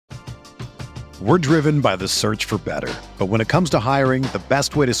We're driven by the search for better. But when it comes to hiring, the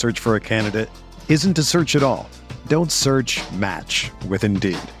best way to search for a candidate isn't to search at all. Don't search, match with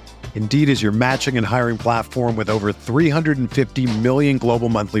Indeed. Indeed is your matching and hiring platform with over 350 million global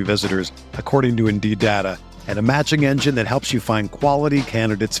monthly visitors, according to Indeed data, and a matching engine that helps you find quality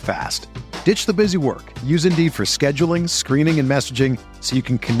candidates fast. Ditch the busy work. Use Indeed for scheduling, screening, and messaging so you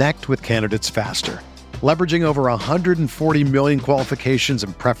can connect with candidates faster. Leveraging over 140 million qualifications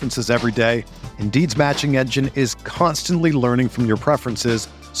and preferences every day, Indeed's matching engine is constantly learning from your preferences,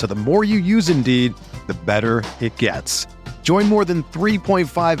 so the more you use Indeed, the better it gets. Join more than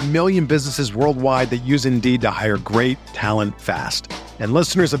 3.5 million businesses worldwide that use Indeed to hire great talent fast. And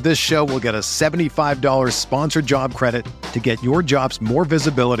listeners of this show will get a $75 sponsored job credit to get your jobs more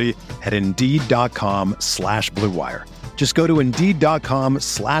visibility at Indeed.com/Blue Wire. Just go to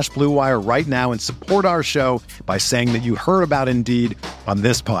Indeed.com/Blue Wire right now and support our show by saying that you heard about Indeed on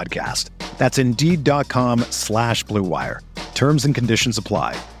this podcast. That's Indeed.com/Blue Wire. Terms and conditions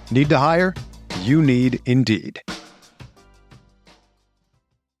apply. Need to hire? You need Indeed.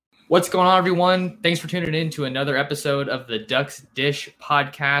 What's going on, everyone? Thanks for tuning in to another episode of the Ducks Dish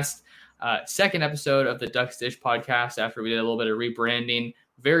podcast. Second episode of the Ducks Dish podcast after we did a little bit of rebranding.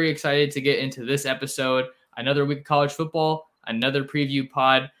 Very excited to get into this episode. Another week of college football, another preview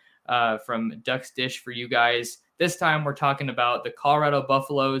pod from Ducks Dish for you guys. This time we're talking about the Colorado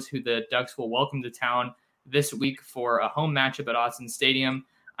Buffaloes, who the Ducks will welcome to town this week for a home matchup at Autzen Stadium.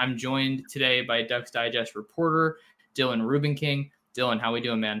 I'm joined today by Ducks Digest reporter Dylan Rubenking. Dylan, how we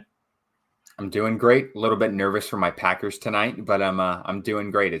doing, man? I'm doing great. A little bit nervous for my Packers tonight, but I'm doing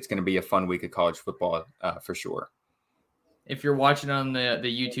great. It's going to be a fun week of college football for sure. If you're watching on the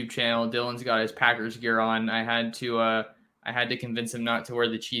YouTube channel, Dylan's got his Packers gear on. I had to convince him not to wear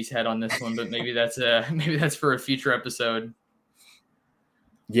the cheese head on this one, but maybe that's for a future episode.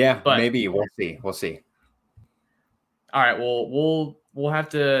 Yeah, but maybe we'll see. All right, well, we'll have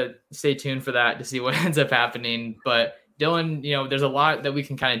to stay tuned for that to see what ends up happening. But Dylan, there's a lot that we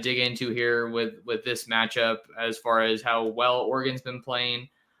can kind of dig into here with this matchup as far as how well Oregon's been playing.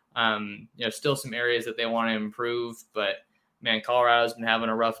 Still some areas that they want to improve, but man, Colorado's been having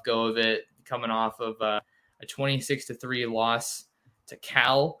a rough go of it, coming off of a 26-3 loss to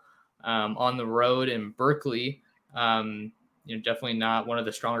Cal on the road in Berkeley. Definitely not one of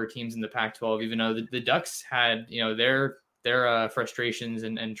the stronger teams in the Pac-12, even though the Ducks had, their frustrations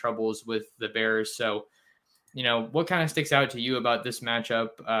and troubles with the Bears. So, what kind of sticks out to you about this matchup,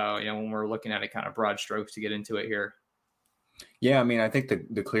 when we're looking at it kind of broad strokes to get into it here? Yeah, I mean, I think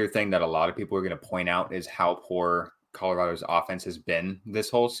the clear thing that a lot of people are going to point out is how poor Colorado's offense has been this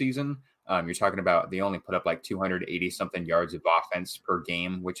whole season. You're talking about they only put up like 280-something yards of offense per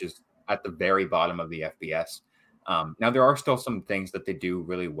game, which is at the very bottom of the FBS. Now, there are still some things that they do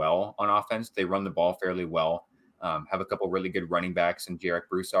really well on offense. They run the ball fairly well. Have a couple really good running backs in Jarek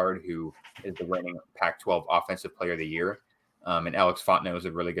Broussard, who is the reigning Pac-12 Offensive Player of the Year. And Alex Fontenot is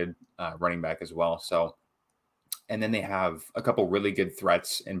a really good running back as well. So, and then they have a couple really good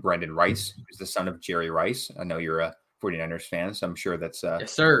threats in Brendan Rice, who's the son of Jerry Rice. I know you're a 49ers fan, so I'm sure that's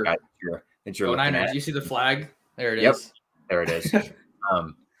yes, sir. That you're looking at. You see the flag? There it is. Yep, there it is.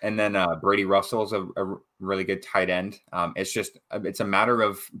 And then Brady Russell is a really good tight end. It's a matter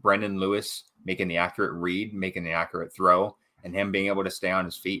of Brendan Lewis making the accurate read, making the accurate throw, and him being able to stay on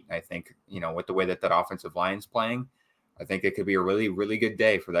his feet. I think, with the way that offensive line's playing, I think it could be a really, really good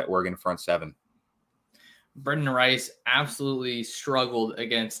day for that Oregon front seven. Brendan Rice absolutely struggled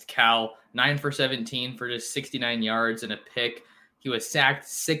against Cal, 9 for 17 for just 69 yards and a pick. He was sacked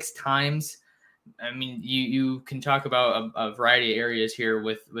 6 times. I mean, you can talk about a variety of areas here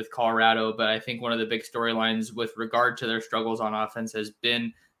with Colorado, but I think one of the big storylines with regard to their struggles on offense has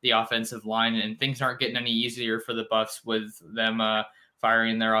been the offensive line, and things aren't getting any easier for the Buffs with them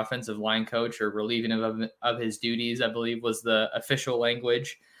firing their offensive line coach or relieving him of his duties, I believe was the official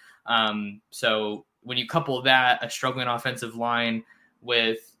language. So when you couple that, a struggling offensive line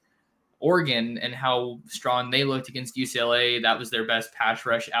with Oregon and how strong they looked against UCLA, that was their best pass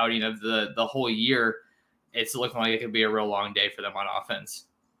rush outing of the whole year. It's looking like it could be a real long day for them on offense.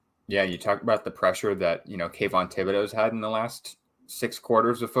 Yeah, you talk about the pressure that, Kayvon Thibodeau's had in the last 6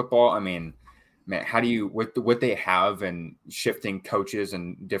 quarters of football. I mean, man, how do you, with what they have and shifting coaches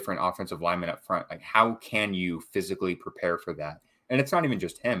and different offensive linemen up front, like how can you physically prepare for that? And it's not even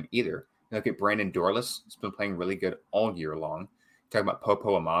just him either. Look at Brandon Dorlus. He's been playing really good all year long. Talking about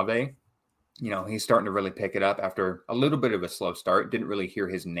Popo Amave. He's starting to really pick it up after a little bit of a slow start. Didn't really hear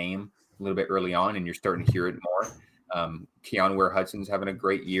his name a little bit early on, and you're starting to hear it more. Keon Ware-Hudson's having a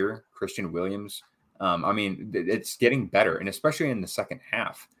great year. Christian Williams. It's getting better, and especially in the second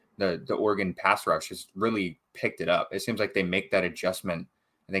half. the Oregon pass rush has really picked it up. It seems like they make that adjustment.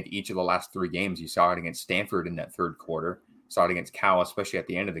 I think each of the last 3 games, you saw it against Stanford in that third quarter, saw it against Cal, especially at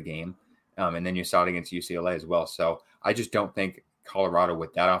the end of the game. And then you saw it against UCLA as well. So I just don't think Colorado,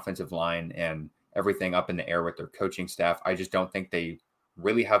 with that offensive line and everything up in the air with their coaching staff, I just don't think they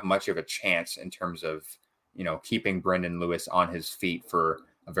really have much of a chance in terms of, keeping Brendan Lewis on his feet for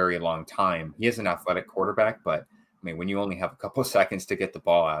a very long time. He is an athletic quarterback, but I mean, when you only have a couple of seconds to get the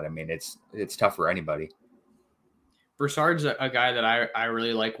ball out, I mean, it's tough for anybody. Broussard's a guy that I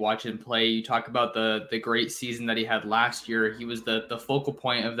really like watching play. You talk about the great season that he had last year. He was the focal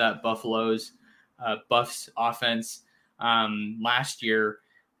point of that Buffs offense last year.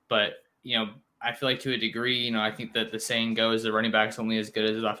 But, I feel like to a degree, I think that the saying goes, the running back's only as good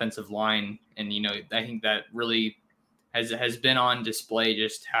as his offensive line. And, I think that really has been on display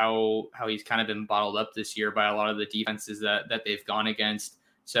just how he's kind of been bottled up this year by a lot of the defenses that they've gone against.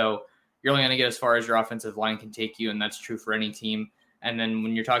 So you're only going to get as far as your offensive line can take you, and that's true for any team. And then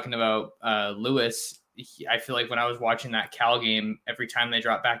when you're talking about Lewis, I feel like when I was watching that Cal game, every time they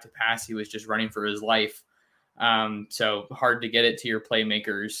dropped back to pass, he was just running for his life. So hard to get it to your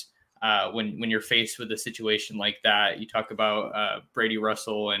playmakers when you're faced with a situation like that. You talk about Brady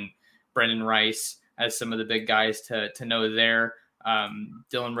Russell and Brendan Rice as some of the big guys to know there.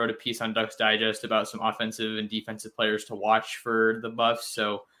 Dylan wrote a piece on Ducks Digest about some offensive and defensive players to watch for the Buffs.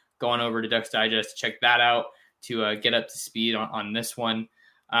 So going over to Ducks Digest to check that out to get up to speed on this one.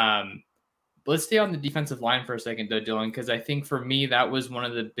 But let's stay on the defensive line for a second, though, Dylan, because I think for me, that was one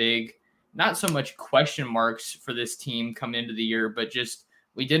of the big, not so much question marks for this team coming into the year, but just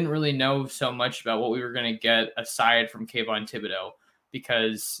we didn't really know so much about what we were going to get aside from Kayvon Thibodeau,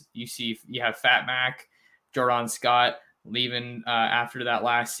 because you have Fat Mac, Jordan Scott leaving after that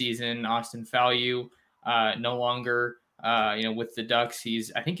last season, Austin Fallu no longer with the Ducks.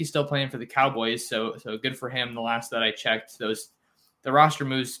 I think he's still playing for the Cowboys. So good for him. The last that I checked, the roster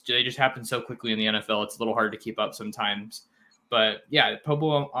moves, they just happen so quickly in the NFL. It's a little hard to keep up sometimes, but yeah,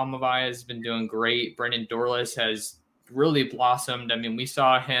 Popo Aumavae has been doing great. Brendan Dorlus has really blossomed. I mean, we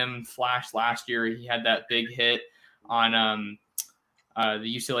saw him flash last year. He had that big hit on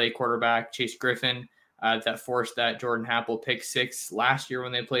the UCLA quarterback, Chase Griffin, that forced that Jordan Happel pick 6 last year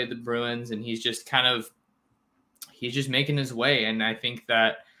when they played the Bruins. And he's just making his way. And I think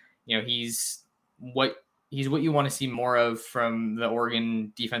that, he's what you want to see more of from the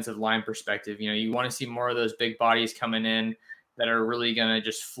Oregon defensive line perspective. You want to see more of those big bodies coming in that are really going to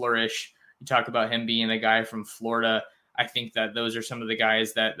just flourish. You talk about him being a guy from Florida. I think that those are some of the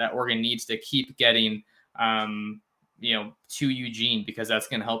guys that Oregon needs to keep getting, to Eugene, because that's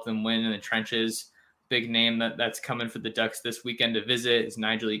going to help them win in the trenches. Big name that's coming for the Ducks this weekend to visit is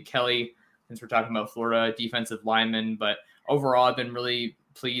Nigel Kelly, since we're talking about Florida defensive linemen. But overall, I've been really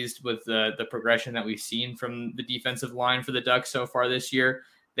pleased with the progression that we've seen from the defensive line for the Ducks so far this year.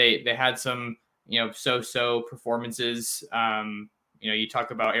 They had some, so-so performances. You talk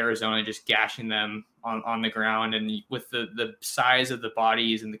about Arizona just gashing them on the ground, and with the size of the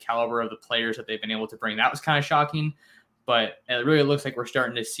bodies and the caliber of the players that they've been able to bring, that was kind of shocking. But it really looks like we're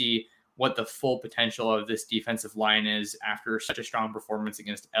starting to see what the full potential of this defensive line is after such a strong performance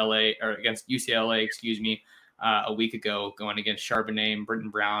against UCLA, a week ago, going against Charbonnet and Britton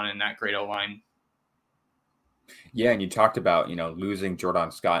Brown and that great O-line. Yeah, and you talked about, losing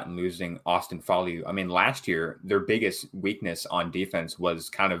Jordan Scott and losing Austin Fallu. I mean, last year, their biggest weakness on defense was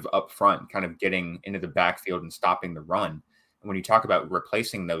kind of up front, kind of getting into the backfield and stopping the run. And when you talk about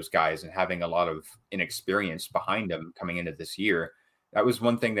replacing those guys and having a lot of inexperience behind them coming into this year, that was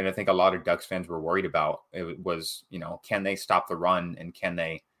one thing that I think a lot of Ducks fans were worried about. It was, can they stop the run, and can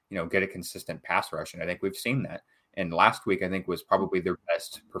they, get a consistent pass rush? And I think we've seen that. And last week, I think, was probably their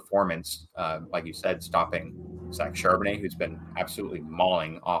best performance, like you said, stopping Zach Charbonnet, who's been absolutely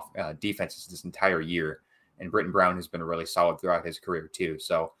mauling off defenses this entire year. And Britton Brown has been really solid throughout his career, too.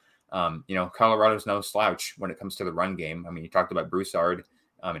 So, Colorado's no slouch when it comes to the run game. I mean, you talked about Broussard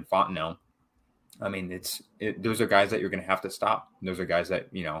and Fontenot. I mean, those are guys that you're going to have to stop. Those are guys that,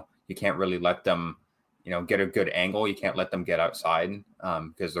 you can't really let them, get a good angle. You can't let them get outside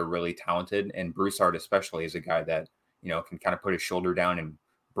because they're really talented. And Broussard especially is a guy that, can kind of put his shoulder down and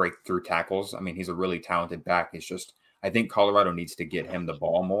break through tackles. I mean, he's a really talented back. It's just, I think Colorado needs to get him the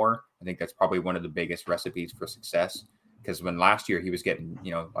ball more. I think that's probably one of the biggest recipes for success, because when last year he was getting,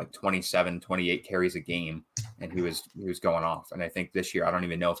 like 27, 28 carries a game, and he was going off. And I think this year, I don't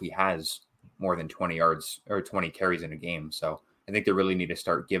even know if he has more than 20 yards or 20 carries in a game. So I think they really need to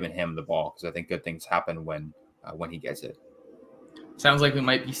start giving him the ball, because I think good things happen when he gets it. Sounds like we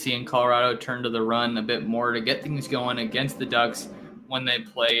might be seeing Colorado turn to the run a bit more to get things going against the Ducks when they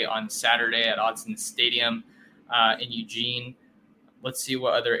play on Saturday at Autzen Stadium in Eugene. Let's see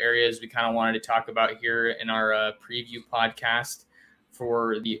what other areas we kind of wanted to talk about here in our preview podcast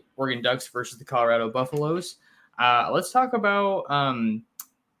for the Oregon Ducks versus the Colorado Buffaloes. Let's talk about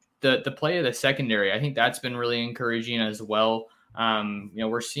the play of the secondary. I think that's been really encouraging as well.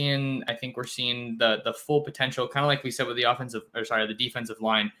 We're seeing the full potential, kind of like we said with the defensive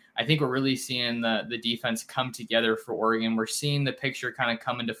line. I think we're really seeing the defense come together for Oregon. We're seeing the picture kind of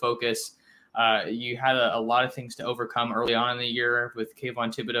come into focus. You had a lot of things to overcome early on in the year with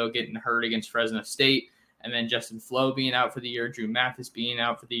Kayvon Thibodeau getting hurt against Fresno State, and then Justin Flo being out for the year, Drew Mathis being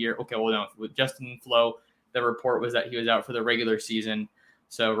out for the year. Okay, well, no, with Justin Flo, the report was that he was out for the regular season.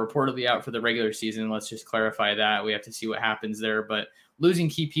 So reportedly out for the regular season. Let's just clarify that. We have to see what happens there. But losing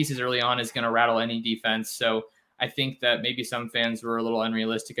key pieces early on is going to rattle any defense. So I think that maybe some fans were a little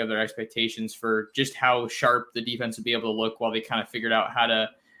unrealistic of their expectations for just how sharp the defense would be able to look while they kind of figured out how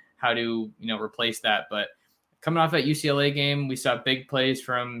to replace that. But coming off that UCLA game, we saw big plays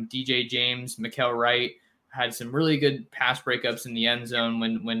from DJ James, Mikael Wright, had some really good pass breakups in the end zone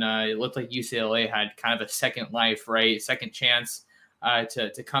when it looked like UCLA had kind of a second life, right? Second chance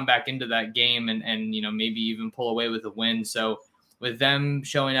to come back into that game and maybe even pull away with a win. So with them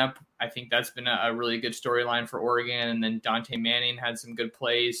showing up, I think that's been a really good storyline for Oregon. And then Dante Manning had some good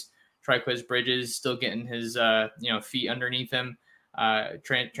plays. Triquez Bridges still getting his feet underneath him,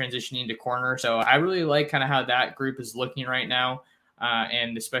 transitioning to corner. So I really like kind of how that group is looking right now.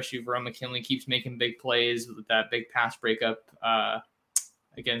 And especially if Verone McKinley keeps making big plays with that big pass breakup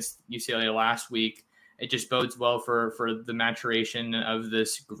against UCLA last week. It just bodes well for the maturation of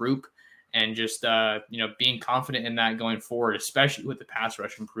this group and just, being confident in that going forward, especially with the pass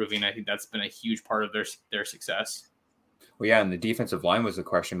rush improving. I think that's been a huge part of their success. Well, yeah, and the defensive line was a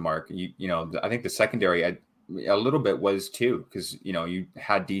question mark. I think the secondary a little bit was too, because, you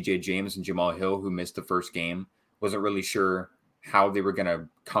had DJ James and Jamal Hill who missed the first game. Wasn't really sure how they were going to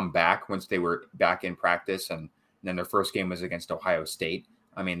come back once they were back in practice. And then their first game was against Ohio State.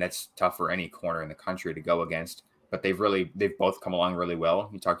 I mean, that's tough for any corner in the country to go against, but they've both come along really well.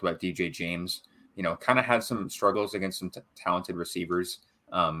 You talked about DJ James, kind of had some struggles against some talented receivers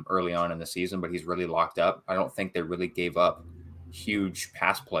early on in the season, but he's really locked up. I don't think they really gave up huge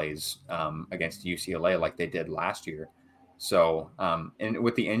pass plays against UCLA like they did last year. So, and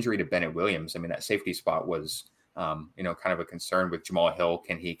with the injury to Bennett Williams, I mean, that safety spot was, kind of a concern with Jamal Hill.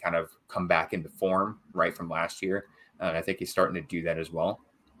 Can he kind of come back into form right from last year? I think he's starting to do that as well.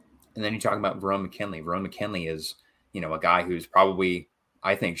 And then you talk about Verone McKinley. Verone McKinley is, a guy who's probably,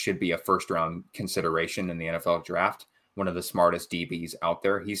 I think, should be a first-round consideration in the NFL draft. One of the smartest DBs out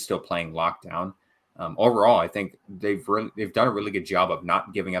there. He's still playing lockdown. Overall, I think they've done a really good job of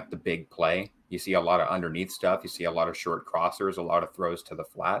not giving up the big play. You see a lot of underneath stuff. You see a lot of short crossers, a lot of throws to the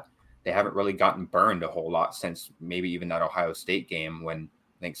flat. They haven't really gotten burned a whole lot since maybe even that Ohio State game when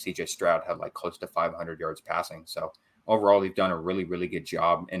I think CJ Stroud had like close to 500 yards passing. So overall, they've done a really, really good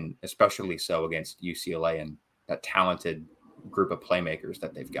job, and especially so against UCLA and that talented group of playmakers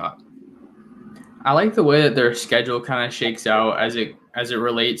that they've got. I like the way that their schedule kind of shakes out as it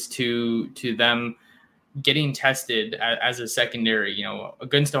relates to them getting tested as a secondary.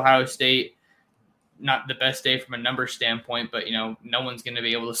 Against Ohio State, not the best day from a number standpoint, but no one's going to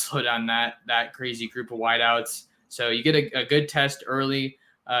be able to slow down that crazy group of wideouts. So you get a good test early.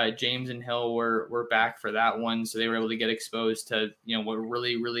 James and Hill were back for that one, so they were able to get exposed to what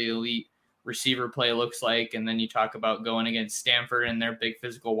really, really elite receiver play looks like. And then you talk about going against Stanford and their big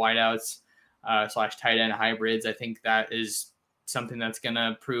physical wideouts / tight end hybrids. I think that is something that's going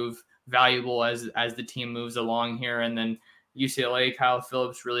to prove valuable as the team moves along here. And then UCLA, Kyle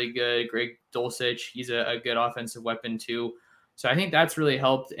Phillips, really good. Greg Dulcich, he's a good offensive weapon too. So I think that's really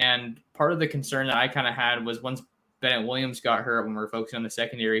helped. And part of the concern that I kind of had was once Bennett Williams got hurt, when we're focusing on the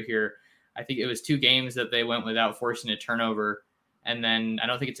secondary here, I think it was 2 games that they went without forcing a turnover. And then I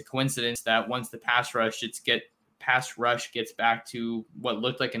don't think it's a coincidence that once the pass rush gets back to what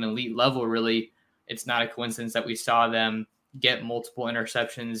looked like an elite level, really, it's not a coincidence that we saw them get multiple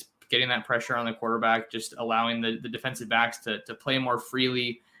interceptions, getting that pressure on the quarterback, just allowing the defensive backs to play more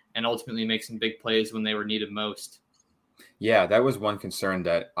freely and ultimately make some big plays when they were needed most. Yeah, that was one concern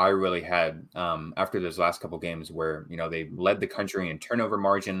that I really had after those last couple games where, they led the country in turnover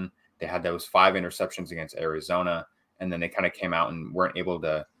margin. They had those 5 interceptions against Arizona, and then they kind of came out and weren't able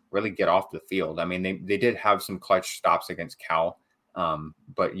to really get off the field. I mean, they did have some clutch stops against Cal,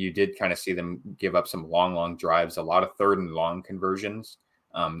 but you did kind of see them give up some long drives, a lot of 3rd and long conversions.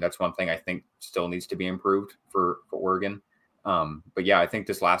 That's one thing I think still needs to be improved for Oregon. But yeah, I think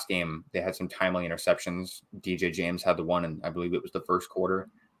this last game, they had some timely interceptions. DJ James had the one, and I believe it was the first quarter.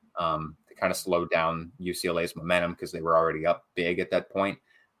 To kind of slowed down UCLA's momentum because they were already up big at that point.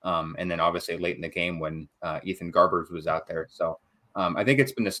 And then obviously late in the game when Ethan Garbers was out there. So I think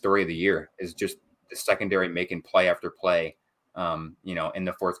it's been the story of the year is just the secondary making play after play, in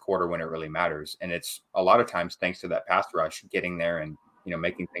the fourth quarter when it really matters. And it's a lot of times thanks to that pass rush getting there and,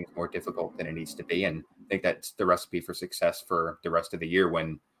 making things more difficult than it needs to be. And I think that's the recipe for success for the rest of the year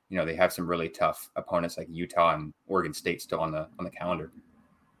when, they have some really tough opponents like Utah and Oregon State still on the calendar.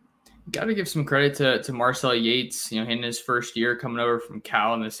 Got to give some credit to Marcel Yates, in his first year coming over from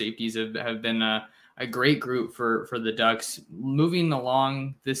Cal, and the safeties have been a great group for the Ducks. Moving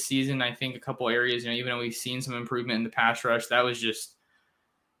along this season, I think a couple areas, even though we've seen some improvement in the pass rush, that was just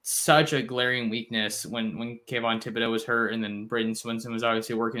such a glaring weakness when Kayvon Thibodeau was hurt, and then Braden Swinson was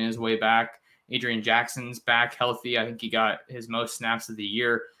obviously working his way back. Adrian Jackson's back healthy. I think he got his most snaps of the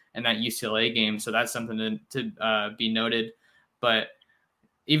year in that UCLA game, so that's something to be noted. But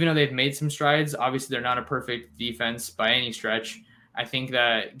even though they've made some strides, obviously they're not a perfect defense by any stretch. I think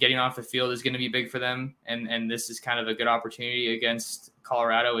that getting off the field is going to be big for them. And this is kind of a good opportunity against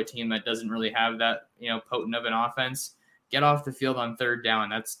Colorado, a team that doesn't really have that, potent of an offense. Get off the field on third down.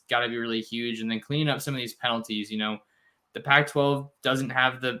 That's got to be really huge. And then cleaning up some of these penalties, the Pac-12 doesn't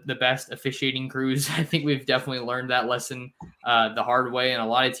have the best officiating crews. I think we've definitely learned that lesson the hard way. And a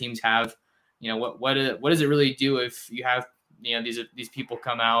lot of teams have, what does it really do if you have, these people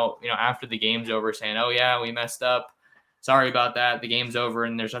come out, after the game's over saying, oh yeah, we messed up. Sorry about that. The game's over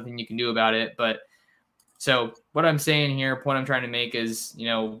and there's nothing you can do about it. But so what I'm saying here, point I'm trying to make is,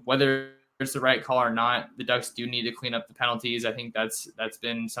 whether it's the right call or not, the Ducks do need to clean up the penalties. I think that's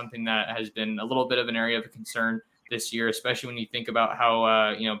been something that has been a little bit of an area of concern this year, especially when you think about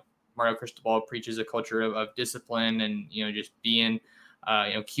how, Mario Cristobal preaches a culture of discipline and, just being,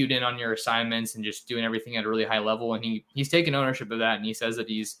 cued in on your assignments and just doing everything at a really high level. And he's taken ownership of that. And he says that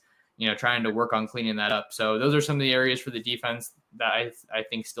he's, trying to work on cleaning that up. So those are some of the areas for the defense that I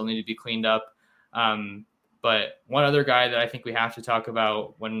think still need to be cleaned up. But one other guy that I think we have to talk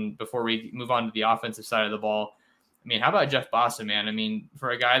about before we move on to the offensive side of the ball, how about Jeff Bassa, man?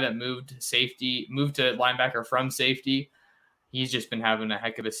 For a guy that moved to linebacker from safety, he's just been having a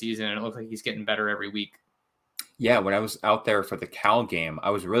heck of a season, and it looks like he's getting better every week. Yeah, when I was out there for the Cal game,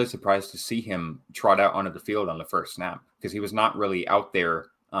 I was really surprised to see him trot out onto the field on the first snap because he was not really out there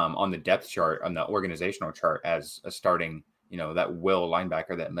on the depth chart, on the organizational chart as a starting, that will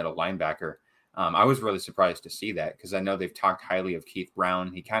linebacker, that middle linebacker. I was really surprised to see that because I know they've talked highly of Keith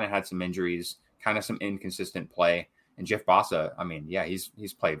Brown. He kind of had some injuries, kind of some inconsistent play. And Jeff Bassa,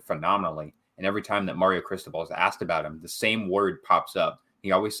 he's played phenomenally. And every time that Mario Cristobal is asked about him, the same word pops up.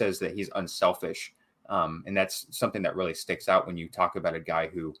 He always says that he's unselfish. And that's something that really sticks out when you talk about a guy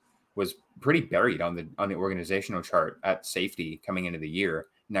who was pretty buried on the organizational chart at safety coming into the year.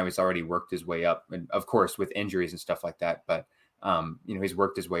 Now he's already worked his way up, and of course with injuries and stuff like that. But he's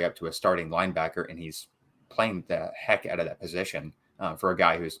worked his way up to a starting linebacker, and he's playing the heck out of that position for a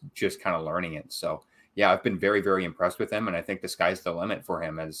guy who's just kind of learning it. So yeah, I've been very, very impressed with him, and I think the sky's the limit for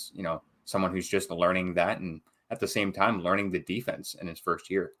him as someone who's just learning that, and at the same time learning the defense in his first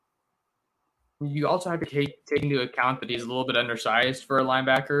year. You also have to take into account that he's a little bit undersized for a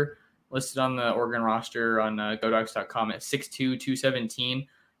linebacker, listed on the Oregon roster on GoDucks.com at 6'2", 217.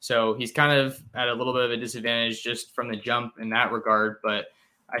 So he's kind of at a little bit of a disadvantage just from the jump in that regard. But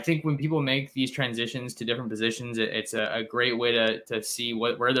I think when people make these transitions to different positions, it's a great way to see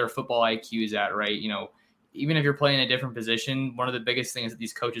where their football IQ is at, right? Even if you're playing a different position, one of the biggest things that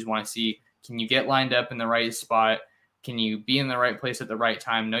these coaches want to see, can you get lined up in the right spot? Can you be in the right place at the right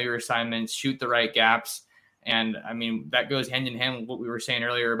time, know your assignments, shoot the right gaps? And that goes hand in hand with what we were saying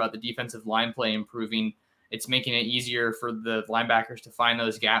earlier about the defensive line play improving. It's making it easier for the linebackers to find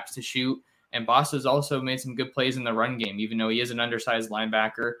those gaps to shoot. And Bassa's also made some good plays in the run game, even though he is an undersized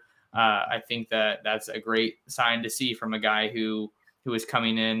linebacker. I think that's a great sign to see from a guy who is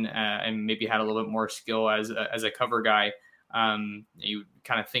coming in and maybe had a little bit more skill as a cover guy. You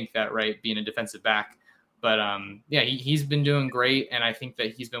kind of think that, right, being a defensive back. But he's been doing great, and I think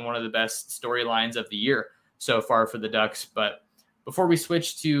that he's been one of the best storylines of the year so far for the Ducks. But before we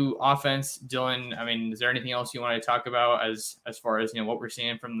switch to offense, Dylan, is there anything else you want to talk about as far as what we're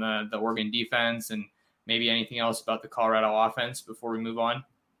seeing from the Oregon defense, and maybe anything else about the Colorado offense before we move on?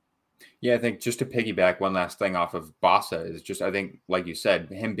 Yeah, I think just to piggyback one last thing off of Bassa is just, I think, like you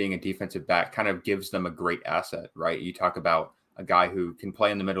said, him being a defensive back kind of gives them a great asset, right? You talk about a guy who can play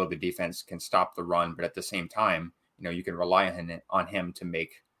in the middle of the defense, can stop the run, but at the same time, you can rely on him to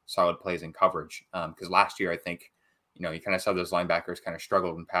make solid plays in coverage. Because last year, I think you kind of saw those linebackers kind of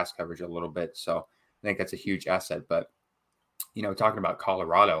struggled in pass coverage a little bit. So I think that's a huge asset. But, talking about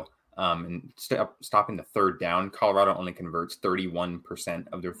Colorado and stopping the third down, Colorado only converts 31%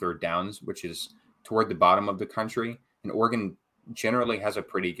 of their third downs, which is toward the bottom of the country. And Oregon generally has a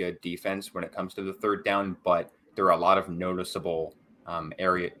pretty good defense when it comes to the third down, but there are a lot of noticeable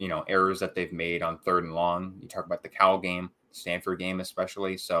errors that they've made on third and long. You talk about the Cal game, Stanford game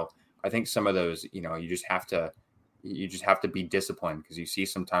especially. So I think some of those, you just have to be disciplined, because you see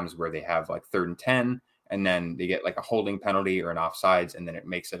sometimes where they have like 3rd and 10, and then they get like a holding penalty or an offsides, and then it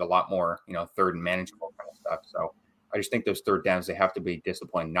makes it a lot more, third and manageable kind of stuff. So I just think those third downs, they have to be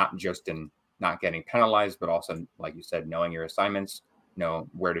disciplined, not just in not getting penalized, but also, like you said, knowing your assignments, know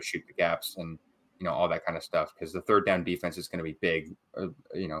where to shoot the gaps, and all that kind of stuff, because the third down defense is going to be big,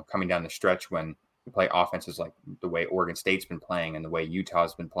 coming down the stretch when you play offenses like the way Oregon State's been playing and the way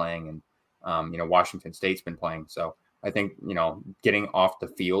Utah's been playing, and Washington State's been playing. So I think, getting off the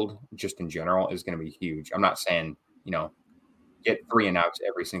field just in general is going to be huge. I'm not saying, get 3 and outs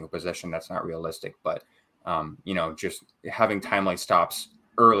every single possession. That's not realistic, but, just having timely stops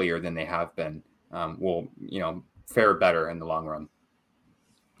earlier than they have been will, fare better in the long run.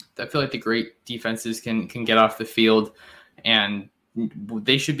 I feel like the great defenses can get off the field, and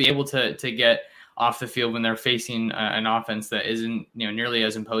they should be able to get off the field when they're facing an offense that isn't nearly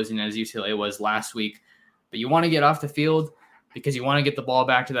as imposing as UCLA was last week. But you want to get off the field because you want to get the ball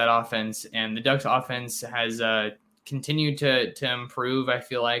back to that offense, and the Ducks offense has continued to improve, I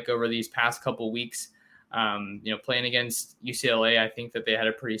feel like, over these past couple weeks. Playing against UCLA, I think that they had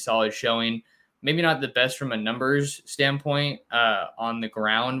a pretty solid showing. Maybe not the best from a numbers standpoint on the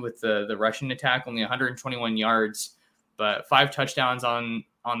ground with the rushing attack, only 121 yards, but 5 touchdowns on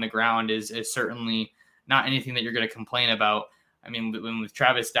the ground is certainly not anything that you're going to complain about. I mean, with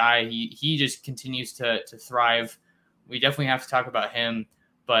Travis Dye, he just continues to thrive. We definitely have to talk about him,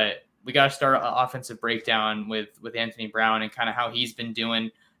 but we got to start an offensive breakdown with Anthony Brown and kind of how he's been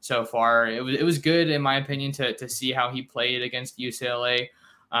doing so far. It was good, in my opinion, to see how he played against UCLA.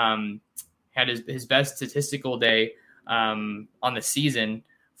 Had his best statistical day on the season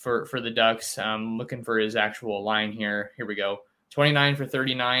for the Ducks. Looking for his actual line here. Here we go. 29 for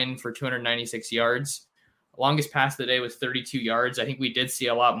 39 for 296 yards. Longest pass of the day was 32 yards. I think we did see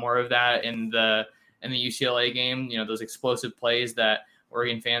a lot more of that in the UCLA game. Those explosive plays that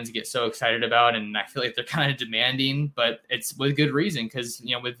Oregon fans get so excited about, and I feel like they're kind of demanding, but it's with good reason, because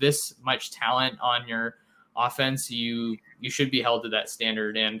with this much talent on your offense, you should be held to that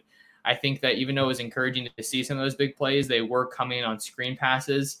standard. And I think that even though it was encouraging to see some of those big plays, they were coming on screen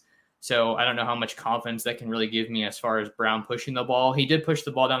passes. So I don't know how much confidence that can really give me as far as Brown pushing the ball. He did push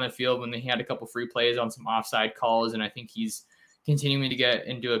the ball down the field when he had a couple free plays on some offside calls, and I think he's continuing to get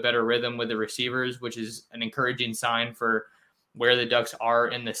into a better rhythm with the receivers, which is an encouraging sign for where the Ducks are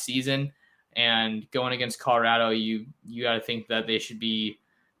in the season. And going against Colorado, you got to think that they should be,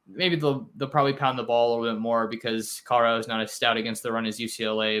 maybe they'll probably pound the ball a little bit more, because Colorado is not as stout against the run as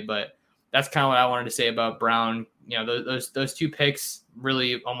UCLA. But that's kind of what I wanted to say about Brown. Those 2 picks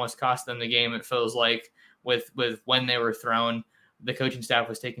really almost cost them the game. It feels like with when they were thrown, the coaching staff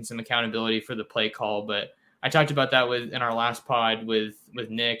was taking some accountability for the play call. But I talked about that in our last pod with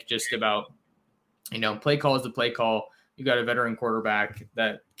Nick, just about, play call is the play call. You got a veteran quarterback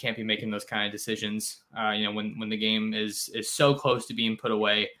that can't be making those kind of decisions, when the game is so close to being put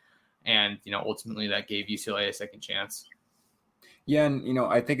away. And, ultimately that gave UCLA a second chance. Yeah. And,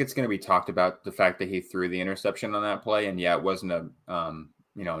 I think it's going to be talked about the fact that he threw the interception on that play. And yeah, it wasn't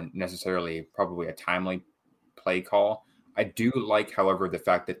necessarily probably a timely play call. I do like, however, the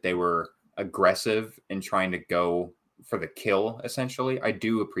fact that they were aggressive in trying to go for the kill, essentially. I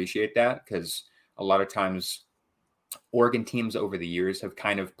do appreciate that, because a lot of times Oregon teams over the years have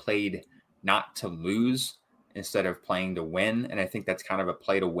kind of played not to lose instead of playing to win. And I think that's kind of a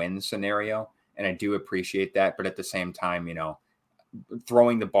play to win scenario. And I do appreciate that. But at the same time,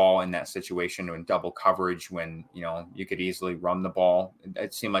 throwing the ball in that situation in double coverage when, you could easily run the ball,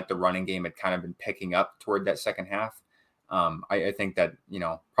 it seemed like the running game had kind of been picking up toward that second half. I think that,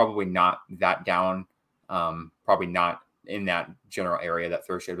 probably not that down, probably not in that general area that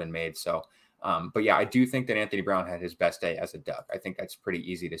throw should have been made. So, but yeah, I do think that Anthony Brown had his best day as a Duck. I think that's pretty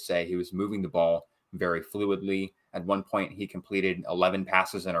easy to say. He was moving the ball very fluidly. At one point, he completed 11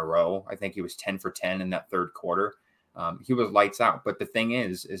 passes in a row. I think he was 10 for 10 in that third quarter. He was lights out. But the thing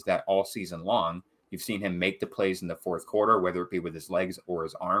is that all season long, you've seen him make the plays in the fourth quarter, whether it be with his legs or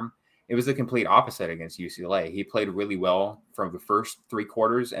his arm. It was the complete opposite against UCLA. He played really well from the first 3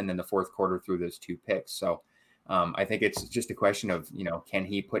 quarters, and then the fourth quarter through those 2 picks. So I think it's just a question of, can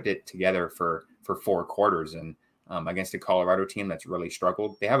he put it together for 4 quarters? And against a Colorado team that's really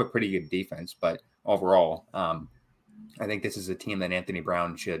struggled. They have a pretty good defense, but overall, I think this is a team that Anthony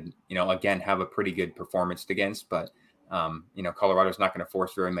Brown should, again, have a pretty good performance against. But, Colorado's not going to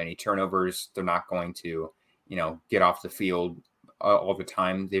force very many turnovers. They're not going to, get off the field all the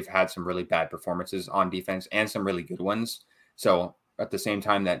time. They've had some really bad performances on defense and some really good ones. So at the same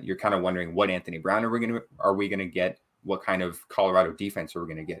time that you're kind of wondering what Anthony Brown are we going to get? What kind of Colorado defense are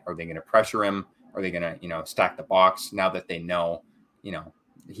we going to get? Are they going to pressure him? Are they going to, stack the box now that they know,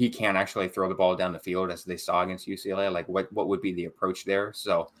 he can't actually throw the ball down the field as they saw against UCLA? Like what would be the approach there?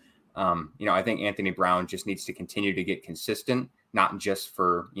 So, I think Anthony Brown just needs to continue to get consistent, not just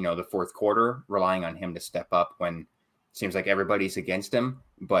for, the fourth quarter, relying on him to step up when it seems like everybody's against him,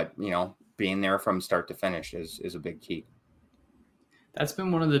 but, being there from start to finish is a big key. That's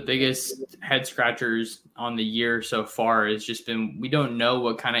been one of the biggest head scratchers on the year so far. It's just been, we don't know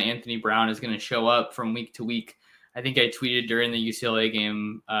what kind of Anthony Brown is going to show up from week to week. I think I tweeted during the UCLA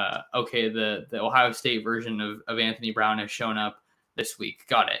game, the Ohio State version of Anthony Brown has shown up this week.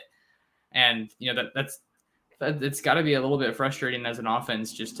 Got it. And, it's got to be a little bit frustrating as an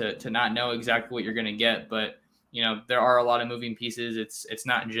offense just to not know exactly what you're going to get. But, there are a lot of moving pieces. It's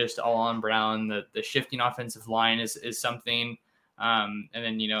not just all on Brown. The shifting offensive line is something. And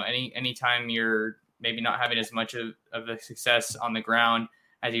then, anytime you're maybe not having as much of a success on the ground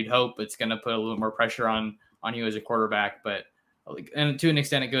as you'd hope, it's going to put a little more pressure on you as a quarterback. But, and to an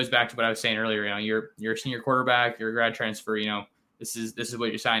extent, it goes back to what I was saying earlier. You're a senior quarterback, you're a grad transfer, this is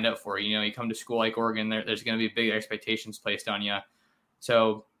what you signed up for. You come to school like Oregon, there's going to be big expectations placed on you.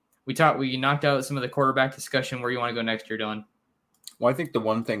 So we knocked out some of the quarterback discussion. Where you want to go next year, Dylan? Well, I think the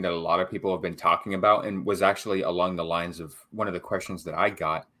one thing that a lot of people have been talking about, and was actually along the lines of one of the questions that I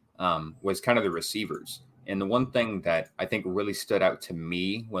got, was kind of the receivers. And the one thing that I think really stood out to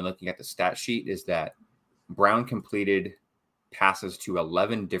me when looking at the stat sheet is that Brown completed passes to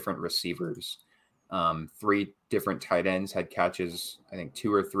 11 different receivers. 3 different tight ends had catches. I think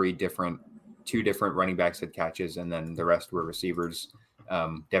 2 different running backs had catches, and then the rest were receivers.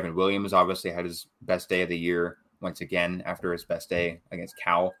 Devin Williams obviously had his best day of the year once again after his best day against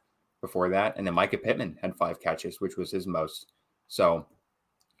Cal before that. And then Micah Pittman had 5 catches, which was his most. So,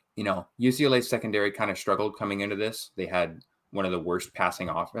 UCLA's secondary kind of struggled coming into this. They had one of the worst passing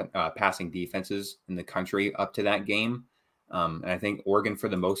defenses in the country up to that game. And I think Oregon, for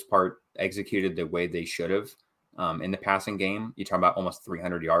the most part, executed the way they should have in the passing game. You talk about almost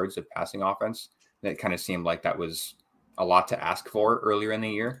 300 yards of passing offense. That kind of seemed like that was a lot to ask for earlier in the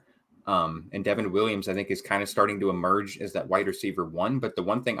year. And Devin Williams, I think, is kind of starting to emerge as that wide receiver 1. But the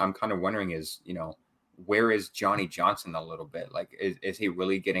one thing I'm kind of wondering is, where is Johnny Johnson a little bit? Like, is he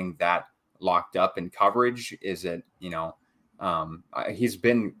really getting that locked up in coverage? Is it, he's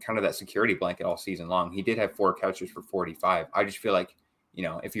been kind of that security blanket all season long. He did have 4 catches for 45. I just feel like,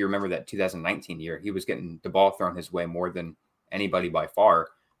 if you remember that 2019 year, he was getting the ball thrown his way more than anybody by far.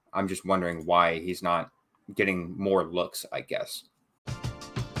 I'm just wondering why he's not getting more looks, I guess.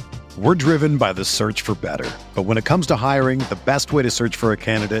 We're driven by the search for better. But when it comes to hiring, the best way to search for a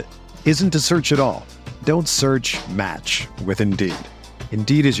candidate isn't to search at all. Don't search, match with Indeed.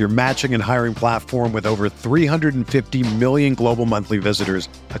 Indeed is your matching and hiring platform with over 350 million global monthly visitors,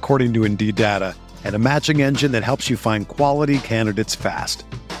 according to Indeed data, and a matching engine that helps you find quality candidates fast.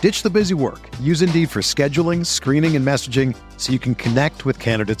 Ditch the busy work. Use Indeed for scheduling, screening, and messaging so you can connect with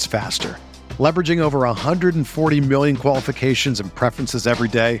candidates faster. Leveraging over 140 million qualifications and preferences every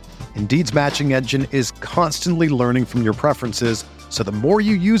day, Indeed's matching engine is constantly learning from your preferences, so the more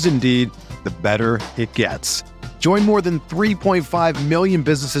you use Indeed, the better it gets. Join more than 3.5 million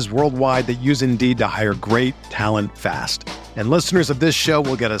businesses worldwide that use Indeed to hire great talent fast. And listeners of this show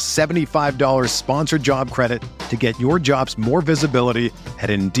will get a $75 sponsored job credit to get your jobs more visibility at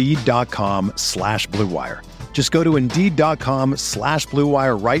Indeed.com/Blue Wire. Just go to Indeed.com/Blue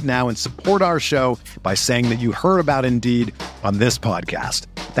Wire right now and support our show by saying that you heard about Indeed on this podcast.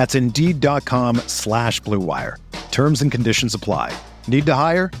 That's Indeed.com/Blue Wire. Terms and conditions apply. Need to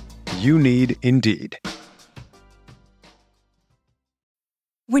hire? You need Indeed.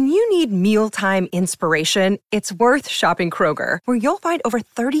 When you need mealtime inspiration, it's worth shopping Kroger, where you'll find over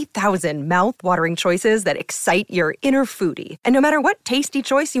 30,000 mouth-watering choices that excite your inner foodie. And no matter what tasty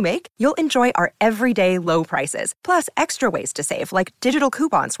choice you make, you'll enjoy our everyday low prices, plus extra ways to save, like digital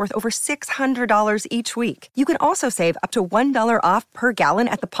coupons worth over $600 each week. You can also save up to $1 off per gallon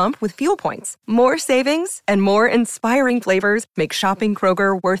at the pump with fuel points. More savings and more inspiring flavors make shopping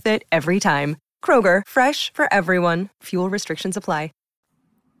Kroger worth it every time. Kroger, fresh for everyone. Fuel restrictions apply.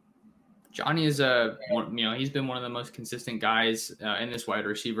 Johnny is he's been one of the most consistent guys in this wide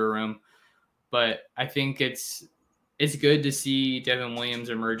receiver room, but I think it's it's good to see Devin Williams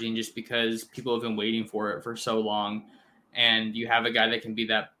emerging just because people have been waiting for it for so long. And you have a guy that can be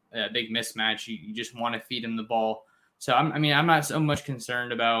that big mismatch. You just want to feed him the ball. So, I'm not so much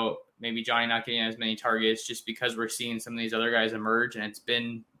concerned about maybe Johnny not getting as many targets just because we're seeing some of these other guys emerge. And it's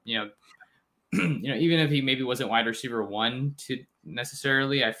been, even if he maybe wasn't wide receiver 1 to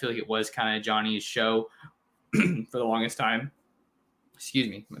necessarily, I feel like it was kind of Johnny's show for the longest time. Excuse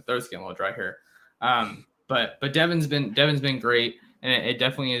me, my throat's getting a little dry here. But Devin's been great, and it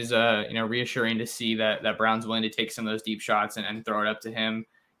definitely is reassuring to see that Brown's willing to take some of those deep shots and throw it up to him,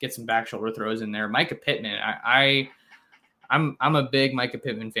 get some back shoulder throws in there. Micah Pittman, I'm a big Micah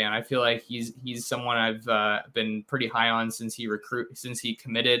Pittman fan. I feel like he's someone I've been pretty high on since he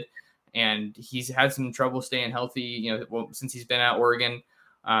committed, and he's had some trouble staying healthy. Since he's been at Oregon,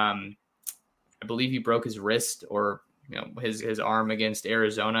 I believe he broke his wrist or his arm against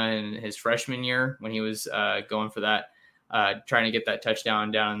Arizona in his freshman year when he was going for that, trying to get that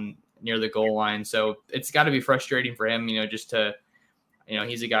touchdown down near the goal line. So it's got to be frustrating for him, just to,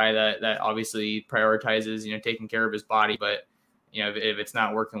 he's a guy that obviously prioritizes, taking care of his body, but if it's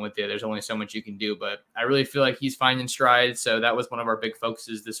not working with you, there's only so much you can do. But I really feel like he's finding stride. So that was one of our big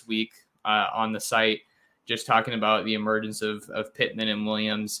focuses this week on the site, just talking about the emergence of Pittman and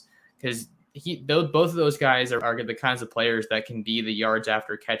Williams, because both of those guys are the kinds of players that can be the yards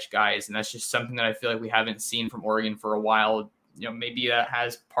after catch guys. And that's just something that I feel like we haven't seen from Oregon for a while. Maybe that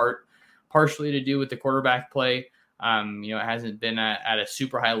has partially to do with the quarterback play. It hasn't been at a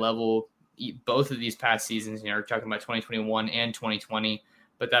super high level both of these past seasons. We're talking about 2021 and 2020,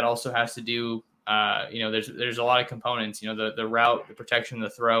 but that also has to do, there's a lot of components, the route, the protection, the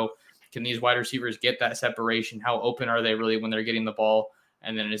throw. Can these wide receivers get that separation? How open are they really when they're getting the ball?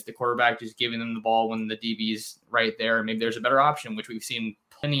 And then is the quarterback just giving them the ball when the DB's right there? Maybe there's a better option, which we've seen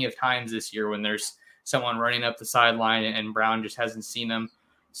plenty of times this year when there's someone running up the sideline and Brown just hasn't seen them.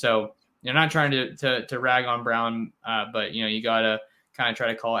 So you're not trying to rag on Brown, but you got to kind of try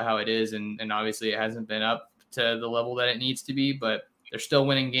to call it how it is. And obviously it hasn't been up to the level that it needs to be, but they're still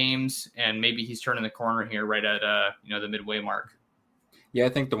winning games, and maybe he's turning the corner here right at the midway mark. Yeah, I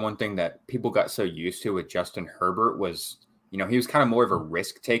think the one thing that people got so used to with Justin Herbert was, he was kind of more of a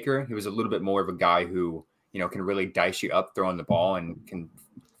risk taker. He was a little bit more of a guy who, can really dice you up throwing the ball and can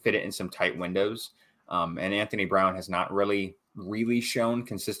fit it in some tight windows. And Anthony Brown has not really shown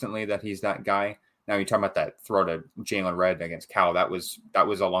consistently that he's that guy. Now you're talking about that throw to Jalen Redd against Cal. That was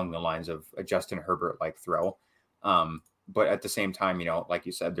along the lines of a Justin Herbert-like throw. But at the same time, like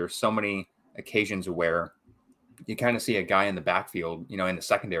you said, there's so many occasions where you kind of see a guy in the backfield, in the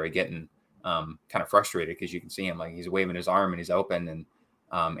secondary getting kind of frustrated because you can see him like he's waving his arm and he's open, and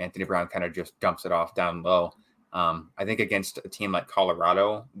Anthony Brown kind of just dumps it off down low. I think against a team like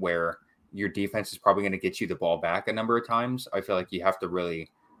Colorado, where your defense is probably going to get you the ball back a number of times, I feel like you have to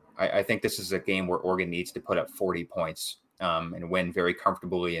really, I think this is a game where Oregon needs to put up 40 points and win very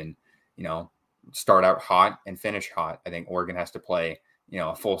comfortably and, start out hot and finish hot. I think Oregon has to play,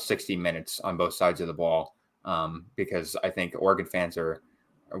 a full 60 minutes on both sides of the ball because I think Oregon fans are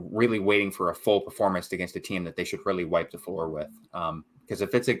really waiting for a full performance against a team that they should really wipe the floor with. Because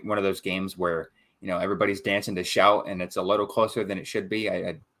if it's one of those games where, everybody's dancing to shout and it's a little closer than it should be,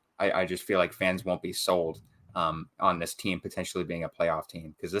 I just feel like fans won't be sold on this team potentially being a playoff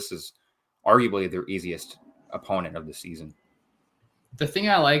team, because this is arguably their easiest opponent of the season. The thing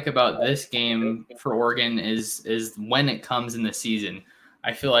I like about this game for Oregon is when it comes in the season.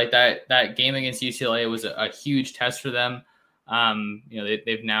 I feel like that game against UCLA was a huge test for them.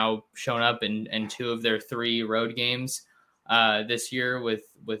 They've now shown up in 2 of their 3 road games this year with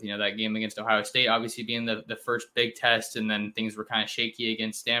that game against Ohio State obviously being the first big test, and then things were kind of shaky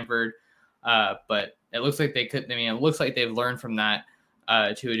against Stanford. But it looks like it looks like they've learned from that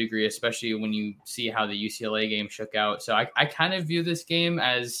to a degree, especially when you see how the UCLA game shook out. So I kind of view this game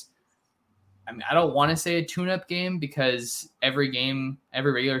as, I don't want to say a tune-up game, because every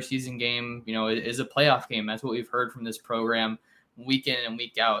regular season game, is a playoff game. That's what we've heard from this program week in and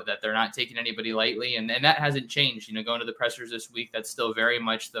week out, that they're not taking anybody lightly. And that hasn't changed, going to the pressers this week. That's still very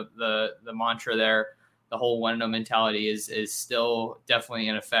much the mantra there. The whole 1-0 mentality is still definitely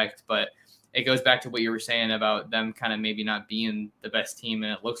in effect, but it goes back to what you were saying about them kind of maybe not being the best team.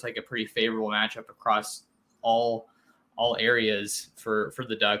 And it looks like a pretty favorable matchup across all areas for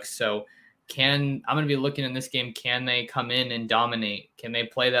the Ducks. So I'm going to be looking in this game. Can they come in and dominate? Can they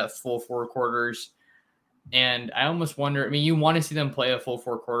play that full 4 quarters? And I almost wonder, you want to see them play a full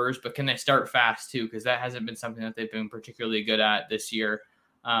 4 quarters, but can they start fast too? Because that hasn't been something that they've been particularly good at this year,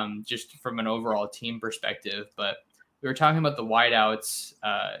 just from an overall team perspective. But we were talking about the wideouts.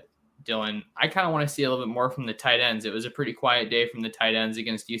 Dylan, I kind of want to see a little bit more from the tight ends. It was a pretty quiet day from the tight ends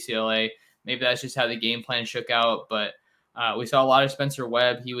against UCLA. Maybe that's just how the game plan shook out, but we saw a lot of Spencer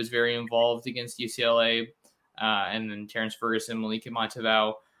Webb. He was very involved against UCLA. And then Terrence Ferguson, Malik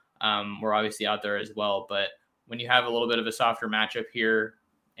Monteval were obviously out there as well. But when you have a little bit of a softer matchup here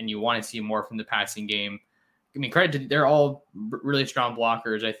and you want to see more from the passing game, I mean, credit to, they're all really strong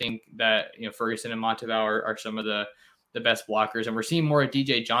blockers. I think that, Ferguson and Monteval are some of the best blockers, and we're seeing more of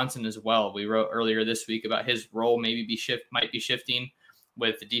DJ Johnson as well. We wrote earlier this week about his role might be shifting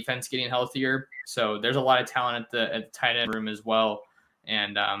with the defense getting healthier. So there's a lot of talent at the tight end room as well.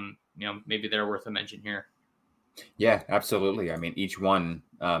 And, maybe they're worth a mention here. Yeah, absolutely. I mean, each one,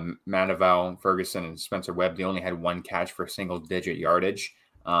 Monteval, Ferguson, and Spencer Webb, they only had one catch for single-digit yardage.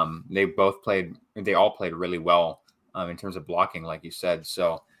 They all played really well in terms of blocking, like you said.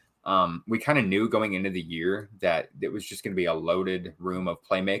 So we kind of knew going into the year that it was just going to be a loaded room of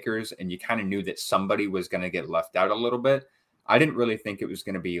playmakers, and you kind of knew that somebody was going to get left out a little bit. I didn't really think it was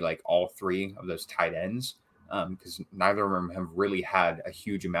going to be like all three of those tight ends because neither of them have really had a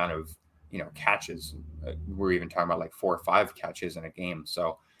huge amount of catches. We're even talking about like 4 or 5 catches in a game.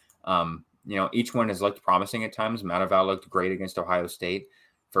 So, each one has looked promising at times. Monteval looked great against Ohio State.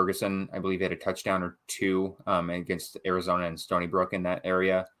 Ferguson, I believe, had a touchdown or 2 against Arizona and Stony Brook in that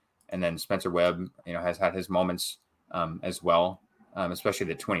area. And then Spencer Webb, has had his moments as well, especially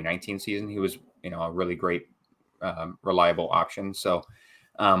the 2019 season. He was, a really great, reliable option. So,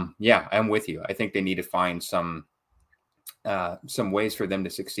 I'm with you. I think they need to find some ways for them to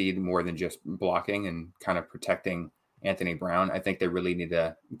succeed more than just blocking and kind of protecting Anthony Brown. I think they really need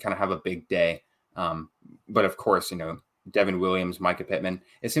to kind of have a big day. But of course, Devin Williams, Micah Pittman,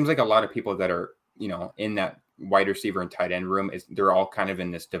 it seems like a lot of people that are, in that wide receiver and tight end room they're all kind of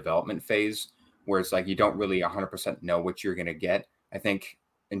in this development phase where it's like, you don't really 100% know what you're going to get. I think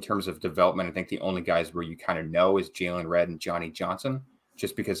in terms of development, I think the only guys where you kind of know is Jalen Redd and Johnny Johnson,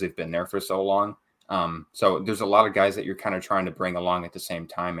 just because they've been there for so long. So there's a lot of guys that you're kind of trying to bring along at the same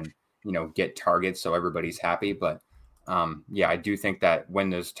time and, get targets so everybody's happy. But I do think that when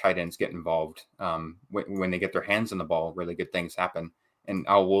those tight ends get involved, when they get their hands on the ball, really good things happen. And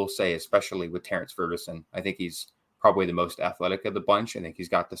I will say, especially with Terrence Ferguson, I think he's probably the most athletic of the bunch. I think he's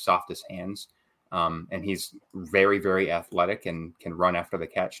got the softest hands, and he's very, very athletic and can run after the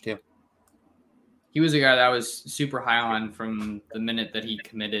catch too. He was a guy that I was super high on from the minute that he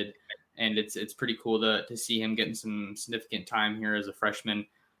committed. And it's pretty cool to see him getting some significant time here as a freshman.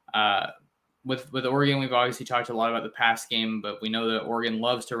 With Oregon, we've obviously talked a lot about the pass game, but we know that Oregon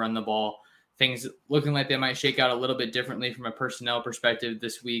loves to run the ball. Things looking like they might shake out a little bit differently from a personnel perspective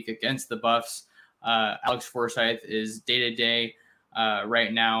this week against the Buffs. Alex Forsyth is day-to-day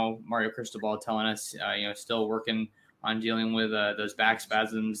right now. Mario Cristobal telling us, still working on dealing with those back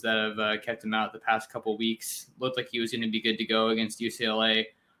spasms that have kept him out the past couple weeks. Looked like he was going to be good to go against UCLA.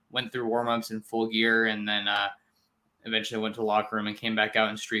 Went through warmups in full gear, and then eventually went to the locker room and came back out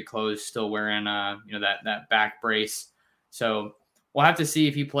in street clothes, still wearing that back brace. So we'll have to see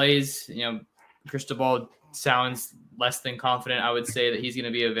if he plays. Cristobal sounds less than confident. I would say that he's going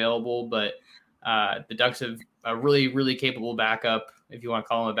to be available, but the Ducks have a really, really capable backup, if you want to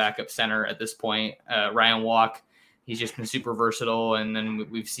call him a backup center at this point. Ryan Walk, he's just been super versatile, and then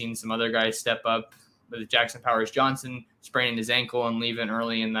we've seen some other guys step up. With Jackson Powers Johnson spraining his ankle and leaving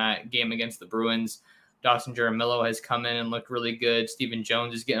early in that game against the Bruins. Dawson Jaramillo has come in and looked really good. Stephen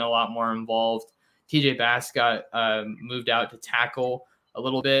Jones is getting a lot more involved. TJ Bass got moved out to tackle a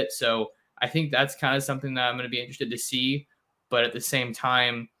little bit. So I think that's kind of something that I'm going to be interested to see. But at the same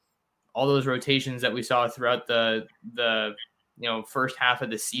time, all those rotations that we saw throughout the first half of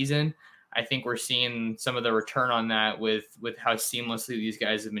the season, I think we're seeing some of the return on that with how seamlessly these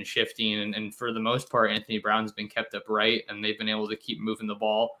guys have been shifting. And for the most part, Anthony Brown's been kept upright and they've been able to keep moving the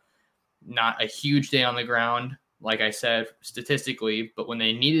ball. Not a huge day on the ground, like I said, statistically, but when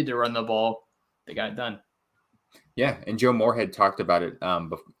they needed to run the ball, they got it done. Yeah, and Joe Moorhead talked about it,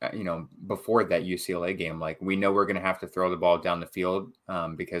 before that UCLA game. Like, we know we're going to have to throw the ball down the field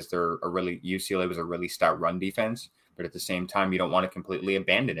because UCLA was a really stout run defense. But at the same time, you don't want to completely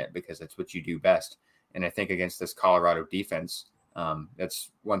abandon it because that's what you do best. And I think against this Colorado defense,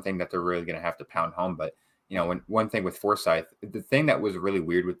 that's one thing that they're really going to have to pound home. But, one thing with Forsyth, the thing that was really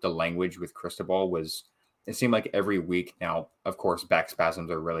weird with the language with Cristobal was it seemed like every week now, of course, back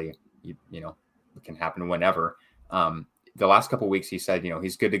spasms are really, it can happen whenever. The last couple of weeks, he said,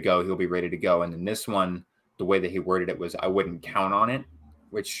 he's good to go. He'll be ready to go. And then this one, the way that he worded it was, I wouldn't count on it,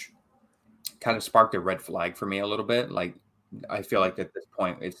 which kind of sparked a red flag for me a little bit. Like, I feel like at this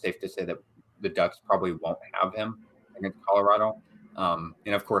point, it's safe to say that the Ducks probably won't have him against Colorado. And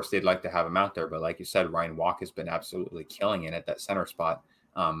of course, they'd like to have him out there. But like you said, Ryan Walk has been absolutely killing it at that center spot.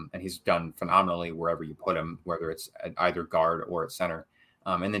 And he's done phenomenally wherever you put him, whether it's at either guard or at center.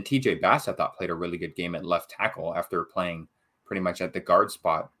 And then TJ Bass, I thought, played a really good game at left tackle after playing pretty much at the guard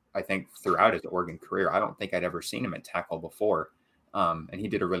spot, I think, throughout his Oregon career. I don't think I'd ever seen him at tackle before. And he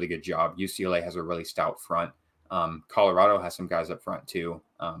did a really good job. UCLA has a really stout front. Colorado has some guys up front too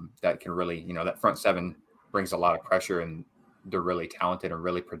that can really, that front seven brings a lot of pressure, and they're really talented and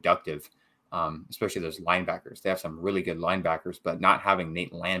really productive, especially those linebackers. They have some really good linebackers, but not having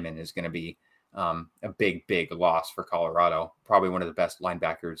Nate Landman is going to be a big, big loss for Colorado. Probably one of the best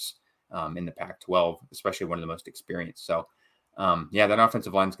linebackers in the Pac-12, especially one of the most experienced. So, that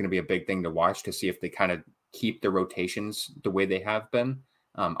offensive line is going to be a big thing to watch to see if they kind of keep the rotations the way they have been.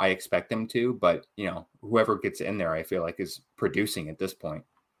 I expect them to, but whoever gets in there, I feel like is producing at this point.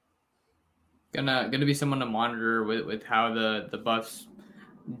 Gonna be someone to monitor with how the Buffs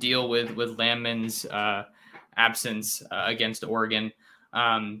deal with Landman's absence against Oregon.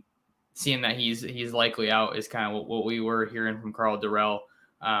 Seeing that he's likely out is kind of what we were hearing from Karl Dorrell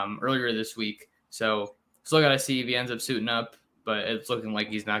earlier this week. So still got to see if he ends up suiting up, but it's looking like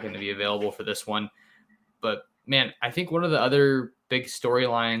he's not going to be available for this one. But man, I think one of the other big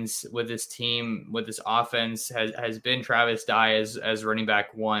storylines with this team, with this offense, has been Travis Dye as running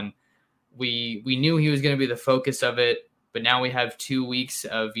back one. We knew he was going to be the focus of it, but now we have 2 weeks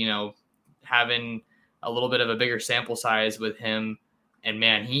of, having a little bit of a bigger sample size with him. And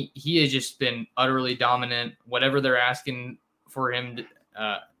man, he has just been utterly dominant. Whatever they're asking for him,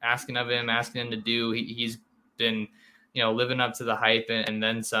 asking of him, asking him to do, he's been, living up to the hype and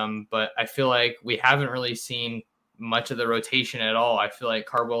then some. But I feel like we haven't really seen much of the rotation at all. I feel like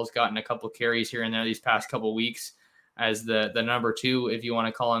Cardwell's gotten a couple carries here and there these past couple weeks as the number two, if you want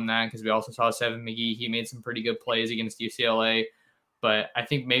to call him that, because we also saw Seven McGee. He made some pretty good plays against UCLA. But I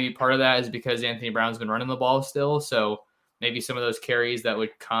think maybe part of that is because Anthony Brown's been running the ball still. So maybe some of those carries that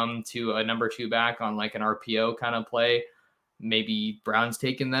would come to a number two back on like an RPO kind of play, maybe Brown's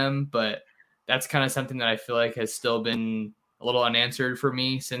taking them. But that's kind of something that I feel like has still been a little unanswered for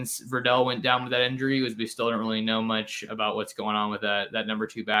me since Verdell went down with that injury, was we still don't really know much about what's going on with that number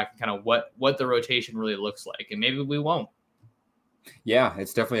two back and kind of what the rotation really looks like. And maybe we won't. Yeah,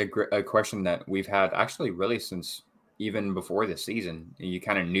 it's definitely a question that we've had actually really since even before this season. You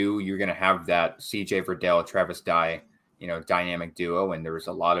kind of knew you were going to have that CJ Verdell, Travis Dye, dynamic duo. And there was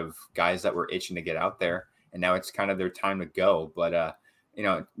a lot of guys that were itching to get out there, and now it's kind of their time to go. But,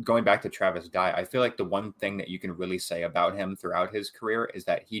 going back to Travis Dye, I feel like the one thing that you can really say about him throughout his career is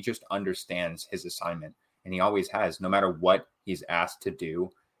that he just understands his assignment, and he always has. No matter what he's asked to do,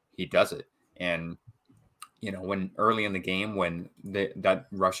 he does it. And, when early in the game, when that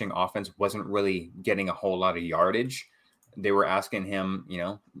rushing offense wasn't really getting a whole lot of yardage, they were asking him,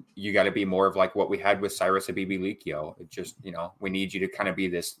 you got to be more of like what we had with Cyrus Habibi-Likio. It just, we need you to kind of be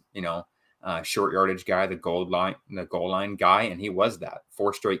this, short yardage guy, the goal line guy. And he was that.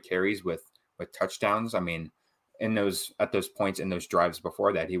 4 straight carries with touchdowns. I mean, at those points in those drives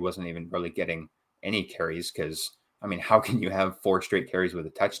before that, he wasn't even really getting any carries because, I mean, how can you have 4 straight carries with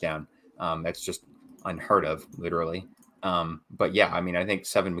a touchdown? That's just unheard of, literally. But yeah, I mean, I think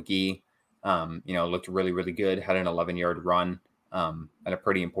Seven McGee, looked really, really good, had an 11-yard run at a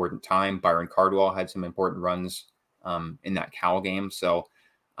pretty important time. Byron Cardwell had some important runs in that Cal game. So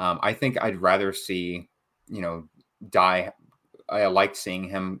I think I'd rather see, Dye. I like seeing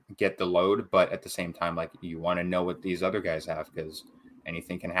him get the load, but at the same time, like, you want to know what these other guys have because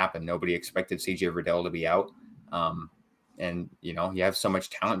anything can happen. Nobody expected CJ Verdell to be out. And, you have so much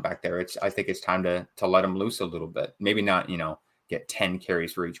talent back there. I think it's time to let him loose a little bit. Maybe not, get 10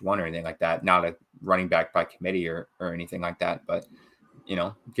 carries for each one or anything like that. Not a running back by committee or anything like that, but,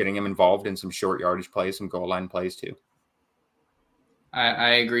 getting him involved in some short yardage plays, some goal line plays too.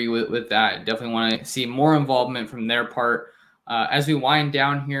 I agree with that. Definitely want to see more involvement from their part. As we wind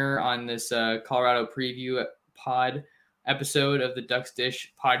down here on this Colorado preview pod episode of the Ducks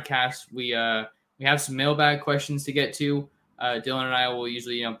Dish podcast, we have some mailbag questions to get to. Dylan and I will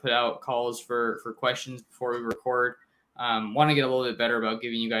usually put out calls for questions before we record. Want to get a little bit better about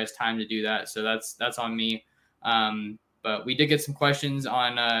giving you guys time to do that, so that's on me. But we did get some questions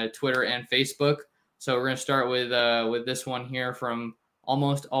on Twitter and Facebook, so we're going to start with this one here from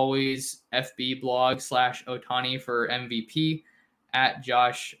Almost Always FB blog /Otani for MVP at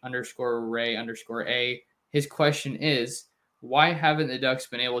Josh_Ray_A. His question is, why haven't the Ducks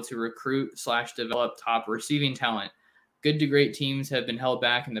been able to recruit /develop top receiving talent? Good to great teams have been held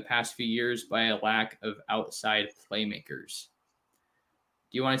back in the past few years by a lack of outside playmakers.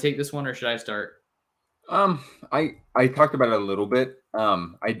 Do you want to take this one or should I start? I talked about it a little bit.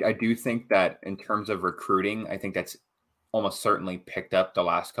 I do think that in terms of recruiting, I think that's almost certainly picked up the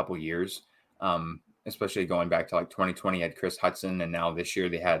last couple years. Especially going back to like 2020 had Chris Hudson, and now this year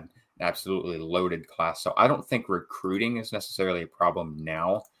they had an absolutely loaded class. So I don't think recruiting is necessarily a problem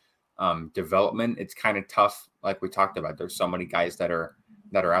now. Development, it's kind of tough, like we talked about. There's so many guys that are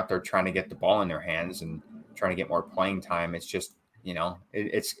out there trying to get the ball in their hands and trying to get more playing time. It's just,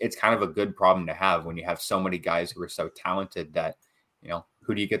 it's kind of a good problem to have when you have so many guys who are so talented that,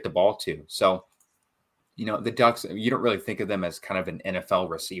 who do you get the ball to? So, the Ducks, you don't really think of them as kind of an NFL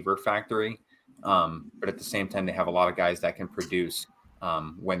receiver factory. But at the same time, they have a lot of guys that can produce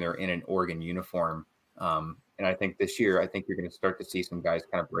when they're in an Oregon uniform. And I think this year, you're going to start to see some guys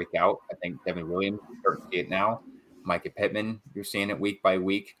kind of break out. I think Devin Williams, you start to see it now. Micah Pittman, you're seeing it week by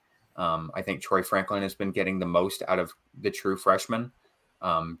week. I think Troy Franklin has been getting the most out of the true freshmen.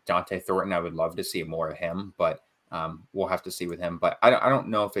 Dante Thornton, I would love to see more of him, but we'll have to see with him. But I don't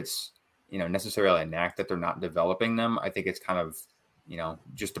know if it's, necessarily a knack that they're not developing them. I think it's kind of,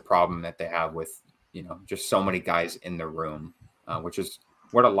 just a problem that they have with, just so many guys in the room, which is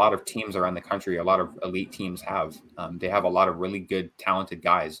what a lot of teams around the country, a lot of elite teams have. They have a lot of really good, talented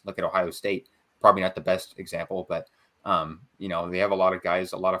guys. Look at Ohio State, probably not the best example, but they have a lot of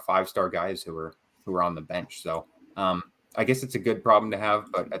guys, a lot of 5-star guys who are on the bench. So I guess it's a good problem to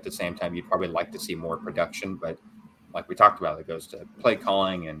have, but at the same time, you'd probably like to see more production. But like we talked about, it goes to play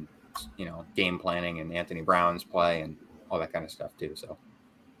calling and, game planning and Anthony Brown's play and all that kind of stuff too. So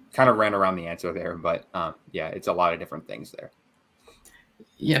kind of ran around the answer there, but it's a lot of different things there.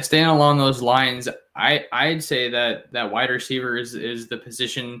 Yeah, staying along those lines, I'd say that wide receiver is the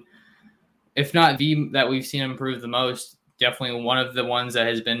position, if not the that we've seen improve the most, definitely one of the ones that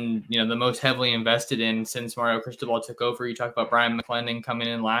has been, the most heavily invested in since Mario Cristobal took over. You talk about Brian McClendon coming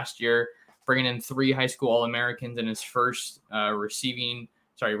in last year, bringing in 3 high school All-Americans in his first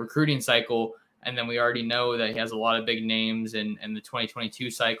recruiting cycle. And then we already know that he has a lot of big names in the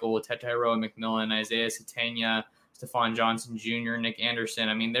 2022 cycle with Tetairoa McMillan, Isaiah Satania, Stephon Johnson Jr., Nick Anderson.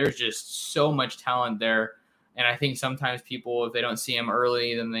 I mean, there's just so much talent there. And I think sometimes people, if they don't see him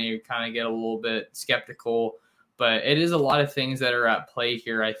early, then they kind of get a little bit skeptical. But it is a lot of things that are at play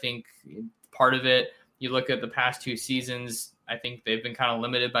here. I think part of it, you look at the past 2 seasons, I think they've been kind of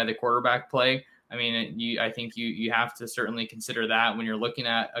limited by the quarterback play. I mean, I think you have to certainly consider that when you're looking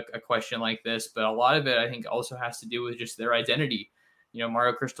at a question like this. But a lot of it, I think, also has to do with just their identity.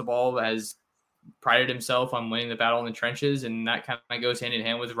 Mario Cristobal has prided himself on winning the battle in the trenches, and that kind of goes hand in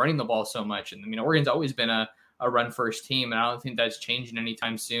hand with running the ball so much. And I mean, Oregon's always been a run-first team, and I don't think that's changing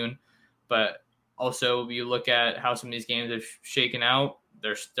anytime soon. But also, you look at how some of these games have shaken out,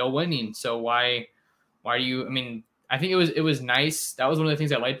 they're still winning. So why do you – I mean – I think it was nice. That was one of the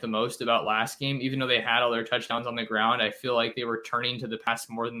things I liked the most about last game. Even though they had all their touchdowns on the ground, I feel like they were turning to the pass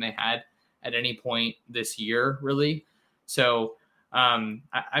more than they had at any point this year, really. So,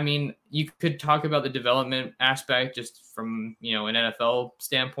 I mean, you could talk about the development aspect just from, an NFL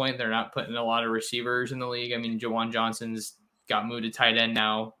standpoint. They're not putting a lot of receivers in the league. I mean, Jawan Johnson's got moved to tight end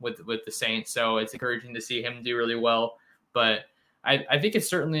now with the Saints, so it's encouraging to see him do really well. But I think it's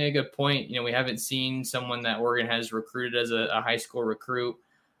certainly a good point. We haven't seen someone that Oregon has recruited as a high school recruit,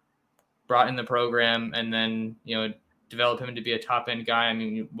 brought in the program, and then, develop him to be a top end guy. I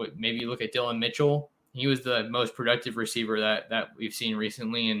mean, maybe you look at Dylan Mitchell. He was the most productive receiver that we've seen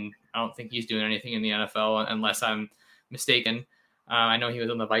recently, and I don't think he's doing anything in the NFL unless I'm mistaken. I know he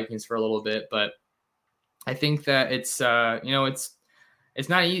was on the Vikings for a little bit, but I think that it's not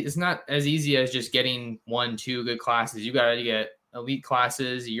as easy as just getting 1-2 good classes. You got to get elite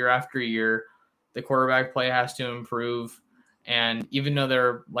classes year after year. The quarterback play has to improve. And even though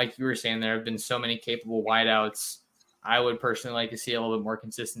there, like you were saying, there have been so many capable wideouts, I would personally like to see a little bit more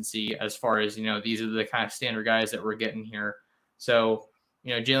consistency as far as, these are the kind of standard guys that we're getting here. So,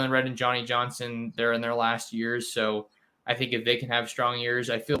 Jalen Redd and Johnny Johnson, they're in their last years. So I think if they can have strong years,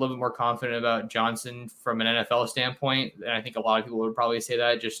 I feel a little bit more confident about Johnson from an NFL standpoint. And I think a lot of people would probably say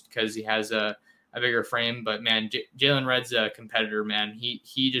that just because he has a bigger frame. But, man, Jalen Redd's a competitor, man.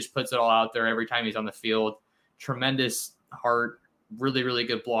 He just puts it all out there every time he's on the field. Tremendous heart, really, really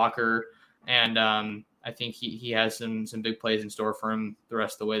good blocker. And I think he has some big plays in store for him the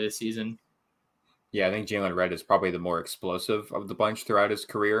rest of the way this season. Yeah, I think Jalen Redd is probably the more explosive of the bunch throughout his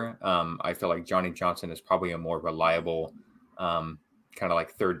career. I feel like Johnny Johnson is probably a more reliable kind of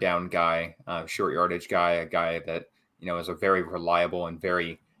like third down guy, short yardage guy, a guy that, is a very reliable and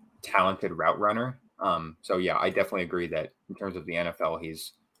very talented route runner. So yeah, I definitely agree that in terms of the NFL,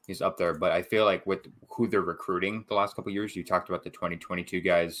 he's up there. But I feel like with who they're recruiting the last couple of years, you talked about the 2022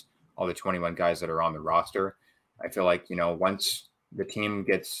 guys, all the 21 guys that are on the roster. I feel like, once the team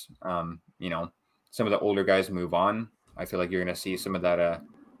gets, some of the older guys move on, I feel like you're going to see some of that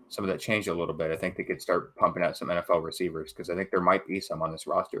change a little bit. I think they could start pumping out some NFL receivers because I think there might be some on this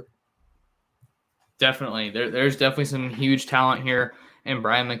roster. Definitely. There's definitely some huge talent here, and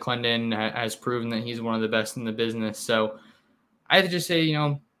Brian McClendon has proven that he's one of the best in the business. So I have to just say,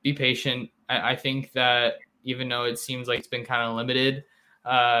 be patient. I think that even though it seems like it's been kind of limited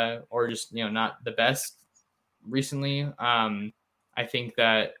or just, not the best recently, I think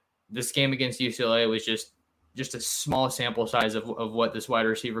that this game against UCLA was just a small sample size of what this wide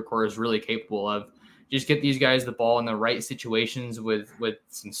receiver core is really capable of. Just get these guys the ball in the right situations with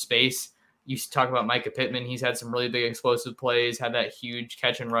some space. You talk about Micah Pittman. He's had some really big explosive plays, had that huge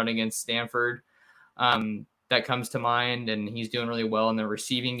catch and run against Stanford. That comes to mind, and he's doing really well in the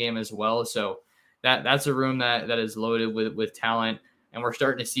receiving game as well. So that's a room that is loaded with talent, and we're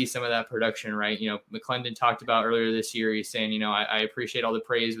starting to see some of that production, right? McClendon talked about earlier this year, he's saying, I appreciate all the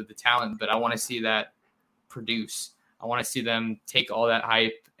praise with the talent, but I want to see that produce. I want to see them take all that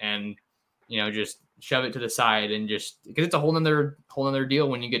hype and, just shove it to the side and just because it's a whole nother deal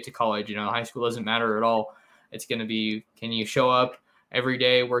when you get to college. High school doesn't matter at all. It's going to be, can you show up every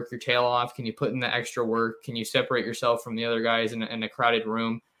day, work your tail off? Can you put in the extra work? Can you separate yourself from the other guys in a crowded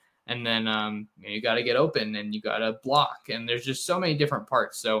room? And then you got to get open and you got to block. And there's just so many different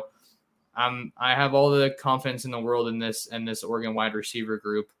parts. So I have all the confidence in the world in this Oregon wide receiver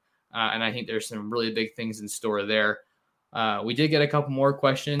group. And I think there's some really big things in store there. We did get a couple more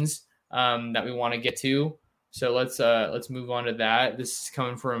questions that we want to get to. So let's move on to that. This is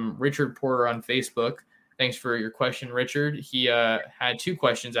coming from Richard Porter on Facebook. Thanks for your question, Richard. He had two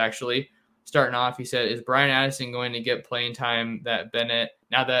questions, actually. Starting off, he said, is Brian Addison going to get playing time now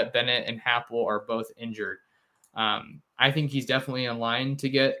that Bennett and Happel are both injured? I think he's definitely in line to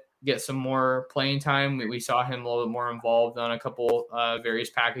get some more playing time. We saw him a little bit more involved on a couple various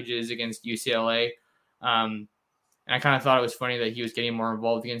packages against UCLA. And I kind of thought it was funny that he was getting more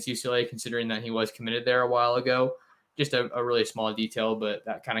involved against UCLA, considering that he was committed there a while ago. Just a really small detail, but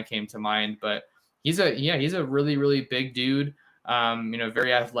that kind of came to mind. But he's a really, really big dude.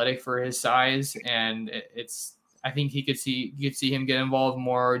 Very athletic for his size, and I think you could see him get involved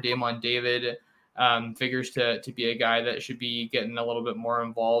more. Damon David figures to be a guy that should be getting a little bit more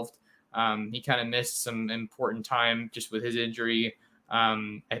involved. He kind of missed some important time just with his injury.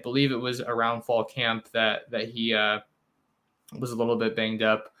 I believe it was around fall camp that he was a little bit banged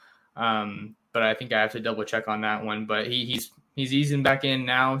up. But I think I have to double check on that one. But he's easing back in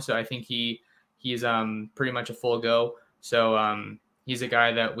now, so I think he's pretty much a full go. So he's a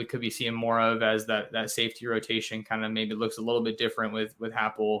guy that we could be seeing more of as that safety rotation kind of maybe looks a little bit different with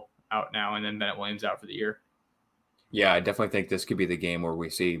Happel out now and then Bennett Williams out for the year. Yeah, I definitely think this could be the game where we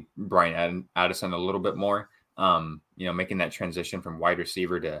see Brian Addison a little bit more. Making that transition from wide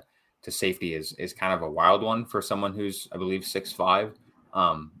receiver to safety is kind of a wild one for someone who's, I believe, 6'5".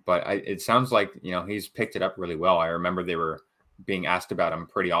 But it sounds like, he's picked it up really well. I remember they were being asked about him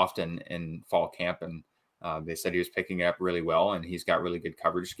pretty often in fall camp, and they said he was picking it up really well, and he's got really good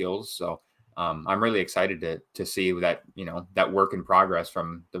coverage skills. So I'm really excited to see that, that work in progress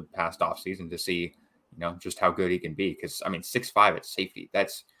from the past off season to see, just how good he can be. Cause 6'5" at safety,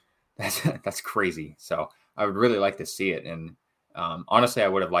 that's crazy. So I would really like to see it. And honestly, I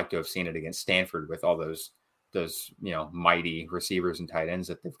would have liked to have seen it against Stanford with all those mighty receivers and tight ends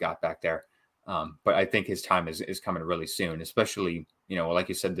that they've got back there. But I think his time is coming really soon, especially, like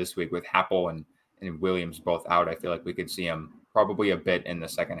you said, this week with Happel and Williams both out. I feel like we could see him probably a bit in the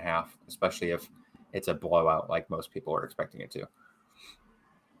second half, especially if it's a blowout like most people are expecting it to.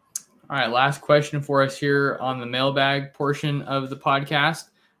 All right, last question for us here on the mailbag portion of the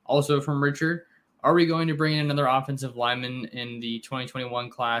podcast, also from Richard. Are we going to bring in another offensive lineman in the 2021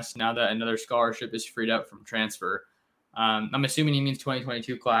 class now that another scholarship is freed up from transfer? I'm assuming he means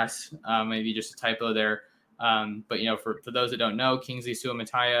 2022 class, maybe just a typo there. But, for those that don't know, Kingsley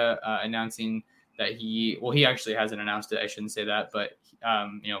Suamataia announcing that he actually hasn't announced it. I shouldn't say that, but,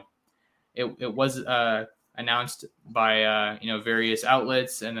 it was announced by, various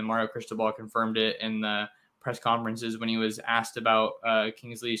outlets, and then Mario Cristobal confirmed it in the press conferences when he was asked about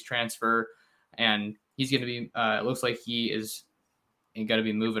Kingsley's transfer. And he's going to be, it looks like he is going to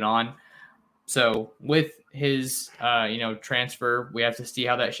be moving on. So with his, transfer, we have to see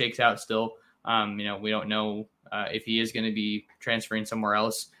how that shakes out still. We don't know if he is going to be transferring somewhere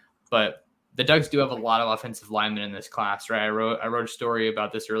else, but the Ducks do have a lot of offensive linemen in this class, right? I wrote a story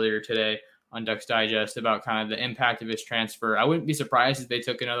about this earlier today on Ducks Digest about kind of the impact of his transfer. I wouldn't be surprised if they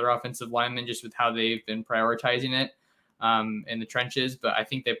took another offensive lineman just with how they've been prioritizing it. in the trenches, but I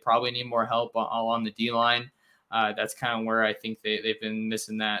think they probably need more help on the D-line. That's kind of where I think they've been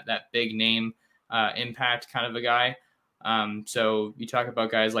missing that big name impact kind of a guy. So you talk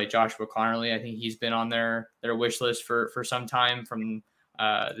about guys like Joshua Connerly. I think he's been on their wish list for some time from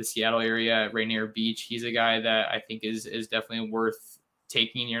the Seattle area at Rainier Beach. He's a guy that I think is definitely worth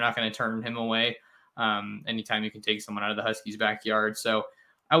taking. You're not going to turn him away anytime you can take someone out of the Huskies' backyard. So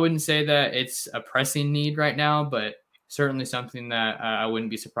I wouldn't say that it's a pressing need right now, but certainly something that I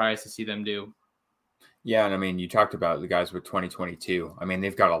wouldn't be surprised to see them do. Yeah, and I mean, you talked about the guys with 2022. I mean,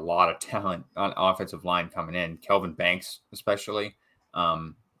 they've got a lot of talent on offensive line coming in. Kelvin Banks, especially.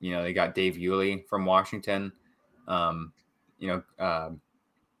 They got Dave Yulee from Washington.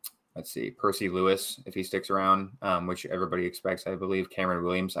 Let's see, Percy Lewis, if he sticks around, which everybody expects, I believe. Cameron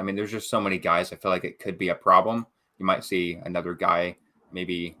Williams. I mean, there's just so many guys. I feel like it could be a problem. You might see another guy,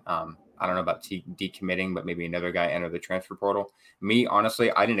 maybe, I don't know about decommitting, but maybe another guy enter the transfer portal. Me,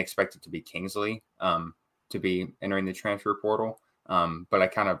 honestly, I didn't expect it to be Kingsley to be entering the transfer portal. But I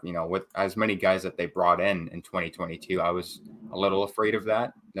kind of, with as many guys that they brought in 2022, I was a little afraid of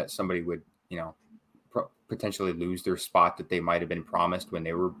that somebody would, potentially lose their spot that they might have been promised when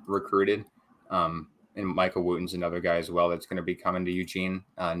they were recruited. And Michael Wooten's another guy as well that's going to be coming to Eugene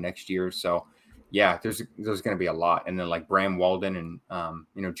next year. So, yeah, there's going to be a lot. And then like Bram Walden and,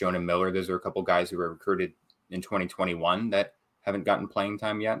 Jonah Miller, those are a couple guys who were recruited in 2021 that haven't gotten playing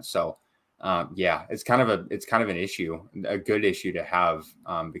time yet. So, it's kind of an issue, a good issue to have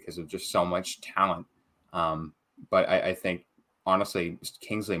because of just so much talent. But I think, honestly,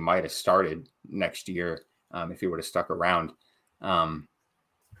 Kingsley might have started next year if he would have stuck around. I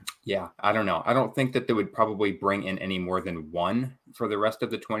don't know. I don't think that they would probably bring in any more than one for the rest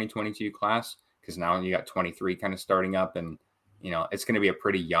of the 2022 class, because now you got 23 kind of starting up, and it's going to be a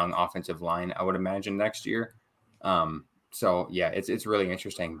pretty young offensive line, I would imagine, next year. It's really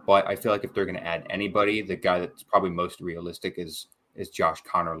interesting. But I feel like if they're going to add anybody, the guy that's probably most realistic is Josh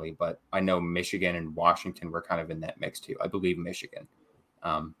Connerly. But I know Michigan and Washington were kind of in that mix too. I believe Michigan,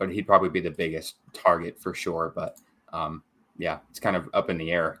 but he'd probably be the biggest target for sure. But it's kind of up in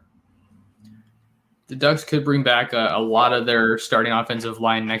the air. The Ducks could bring back a lot of their starting offensive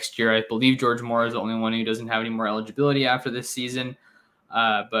line next year. I believe George Moore is the only one who doesn't have any more eligibility after this season.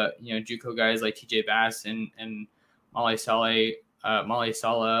 But JUCO guys like TJ Bass and Molly Sala,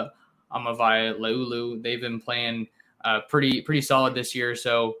 Amavai Leulu, they've been playing pretty solid this year.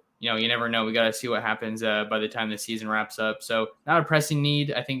 So you never know. We got to see what happens by the time the season wraps up. So not a pressing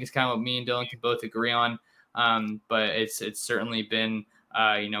need. I think it's kind of what me and Dylan can both agree on. But it's certainly been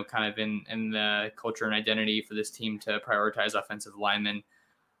kind of in the culture and identity for this team to prioritize offensive linemen.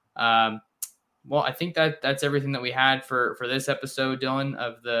 Well, I think that's everything that we had for this episode, Dylan,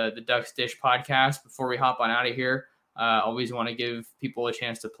 of the Ducks Dish podcast. Before we hop on out of here, always want to give people a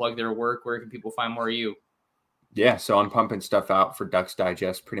chance to plug their work. Where can people find more of you? Yeah, so I'm pumping stuff out for Ducks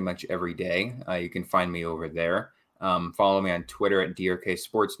Digest pretty much every day. You can find me over there. Follow me on Twitter at DRK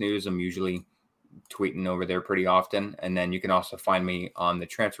Sports News. I'm usually tweeting over there pretty often. And then you can also find me on the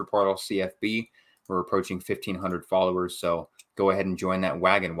transfer portal, CFB. We're approaching 1,500 followers. So go ahead and join that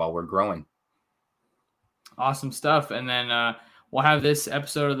wagon while we're growing. Awesome stuff. And then we'll have this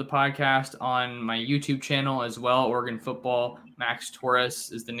episode of the podcast on my YouTube channel as well. Oregon Football Max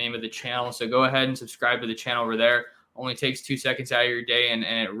Torres is the name of the channel. So go ahead and subscribe to the channel over there. Only takes 2 seconds out of your day, and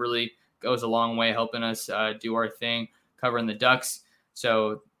it really goes a long way helping us do our thing, covering the Ducks.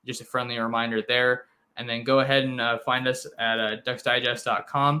 So just a friendly reminder there. And then go ahead and find us at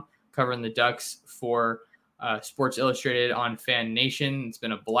ducksdigest.com, covering the Ducks for Sports Illustrated on Fan Nation. It's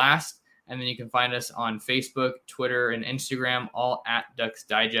been a blast. And then you can find us on Facebook, Twitter, and Instagram, all at Ducks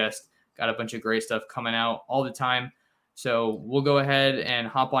Digest. Got a bunch of great stuff coming out all the time. So we'll go ahead and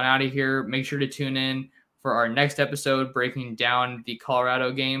hop on out of here. Make sure to tune in for our next episode, breaking down the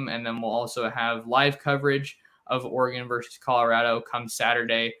Colorado game. And then we'll also have live coverage of Oregon versus Colorado come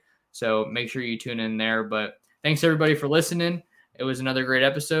Saturday. So make sure you tune in there. But thanks, everybody, for listening. It was another great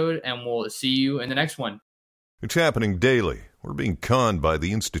episode, and we'll see you in the next one. It's happening daily. We're being conned by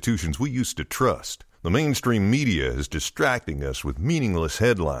the institutions we used to trust. The mainstream media is distracting us with meaningless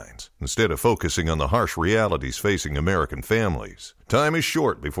headlines instead of focusing on the harsh realities facing American families. Time is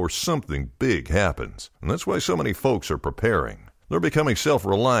short before something big happens, and that's why so many folks are preparing. They're becoming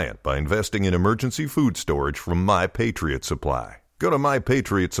self-reliant by investing in emergency food storage from My Patriot Supply. Go to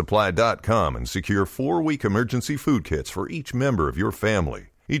MyPatriotSupply.com and secure 4-week emergency food kits for each member of your family.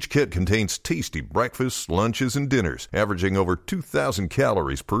 Each kit contains tasty breakfasts, lunches, and dinners, averaging over 2,000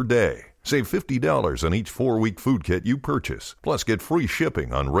 calories per day. Save $50 on each 4-week food kit you purchase. Plus, get free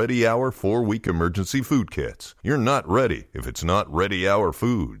shipping on Ready Hour 4-week emergency food kits. You're not ready if it's not Ready Hour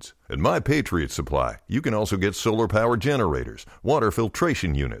Foods. At My Patriot Supply, you can also get solar power generators, water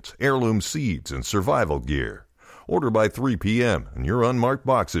filtration units, heirloom seeds, and survival gear. Order by 3 p.m. and your unmarked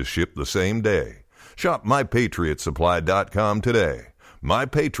boxes ship the same day. Shop MyPatriotSupply.com today.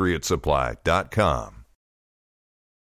 MyPatriotSupply.com.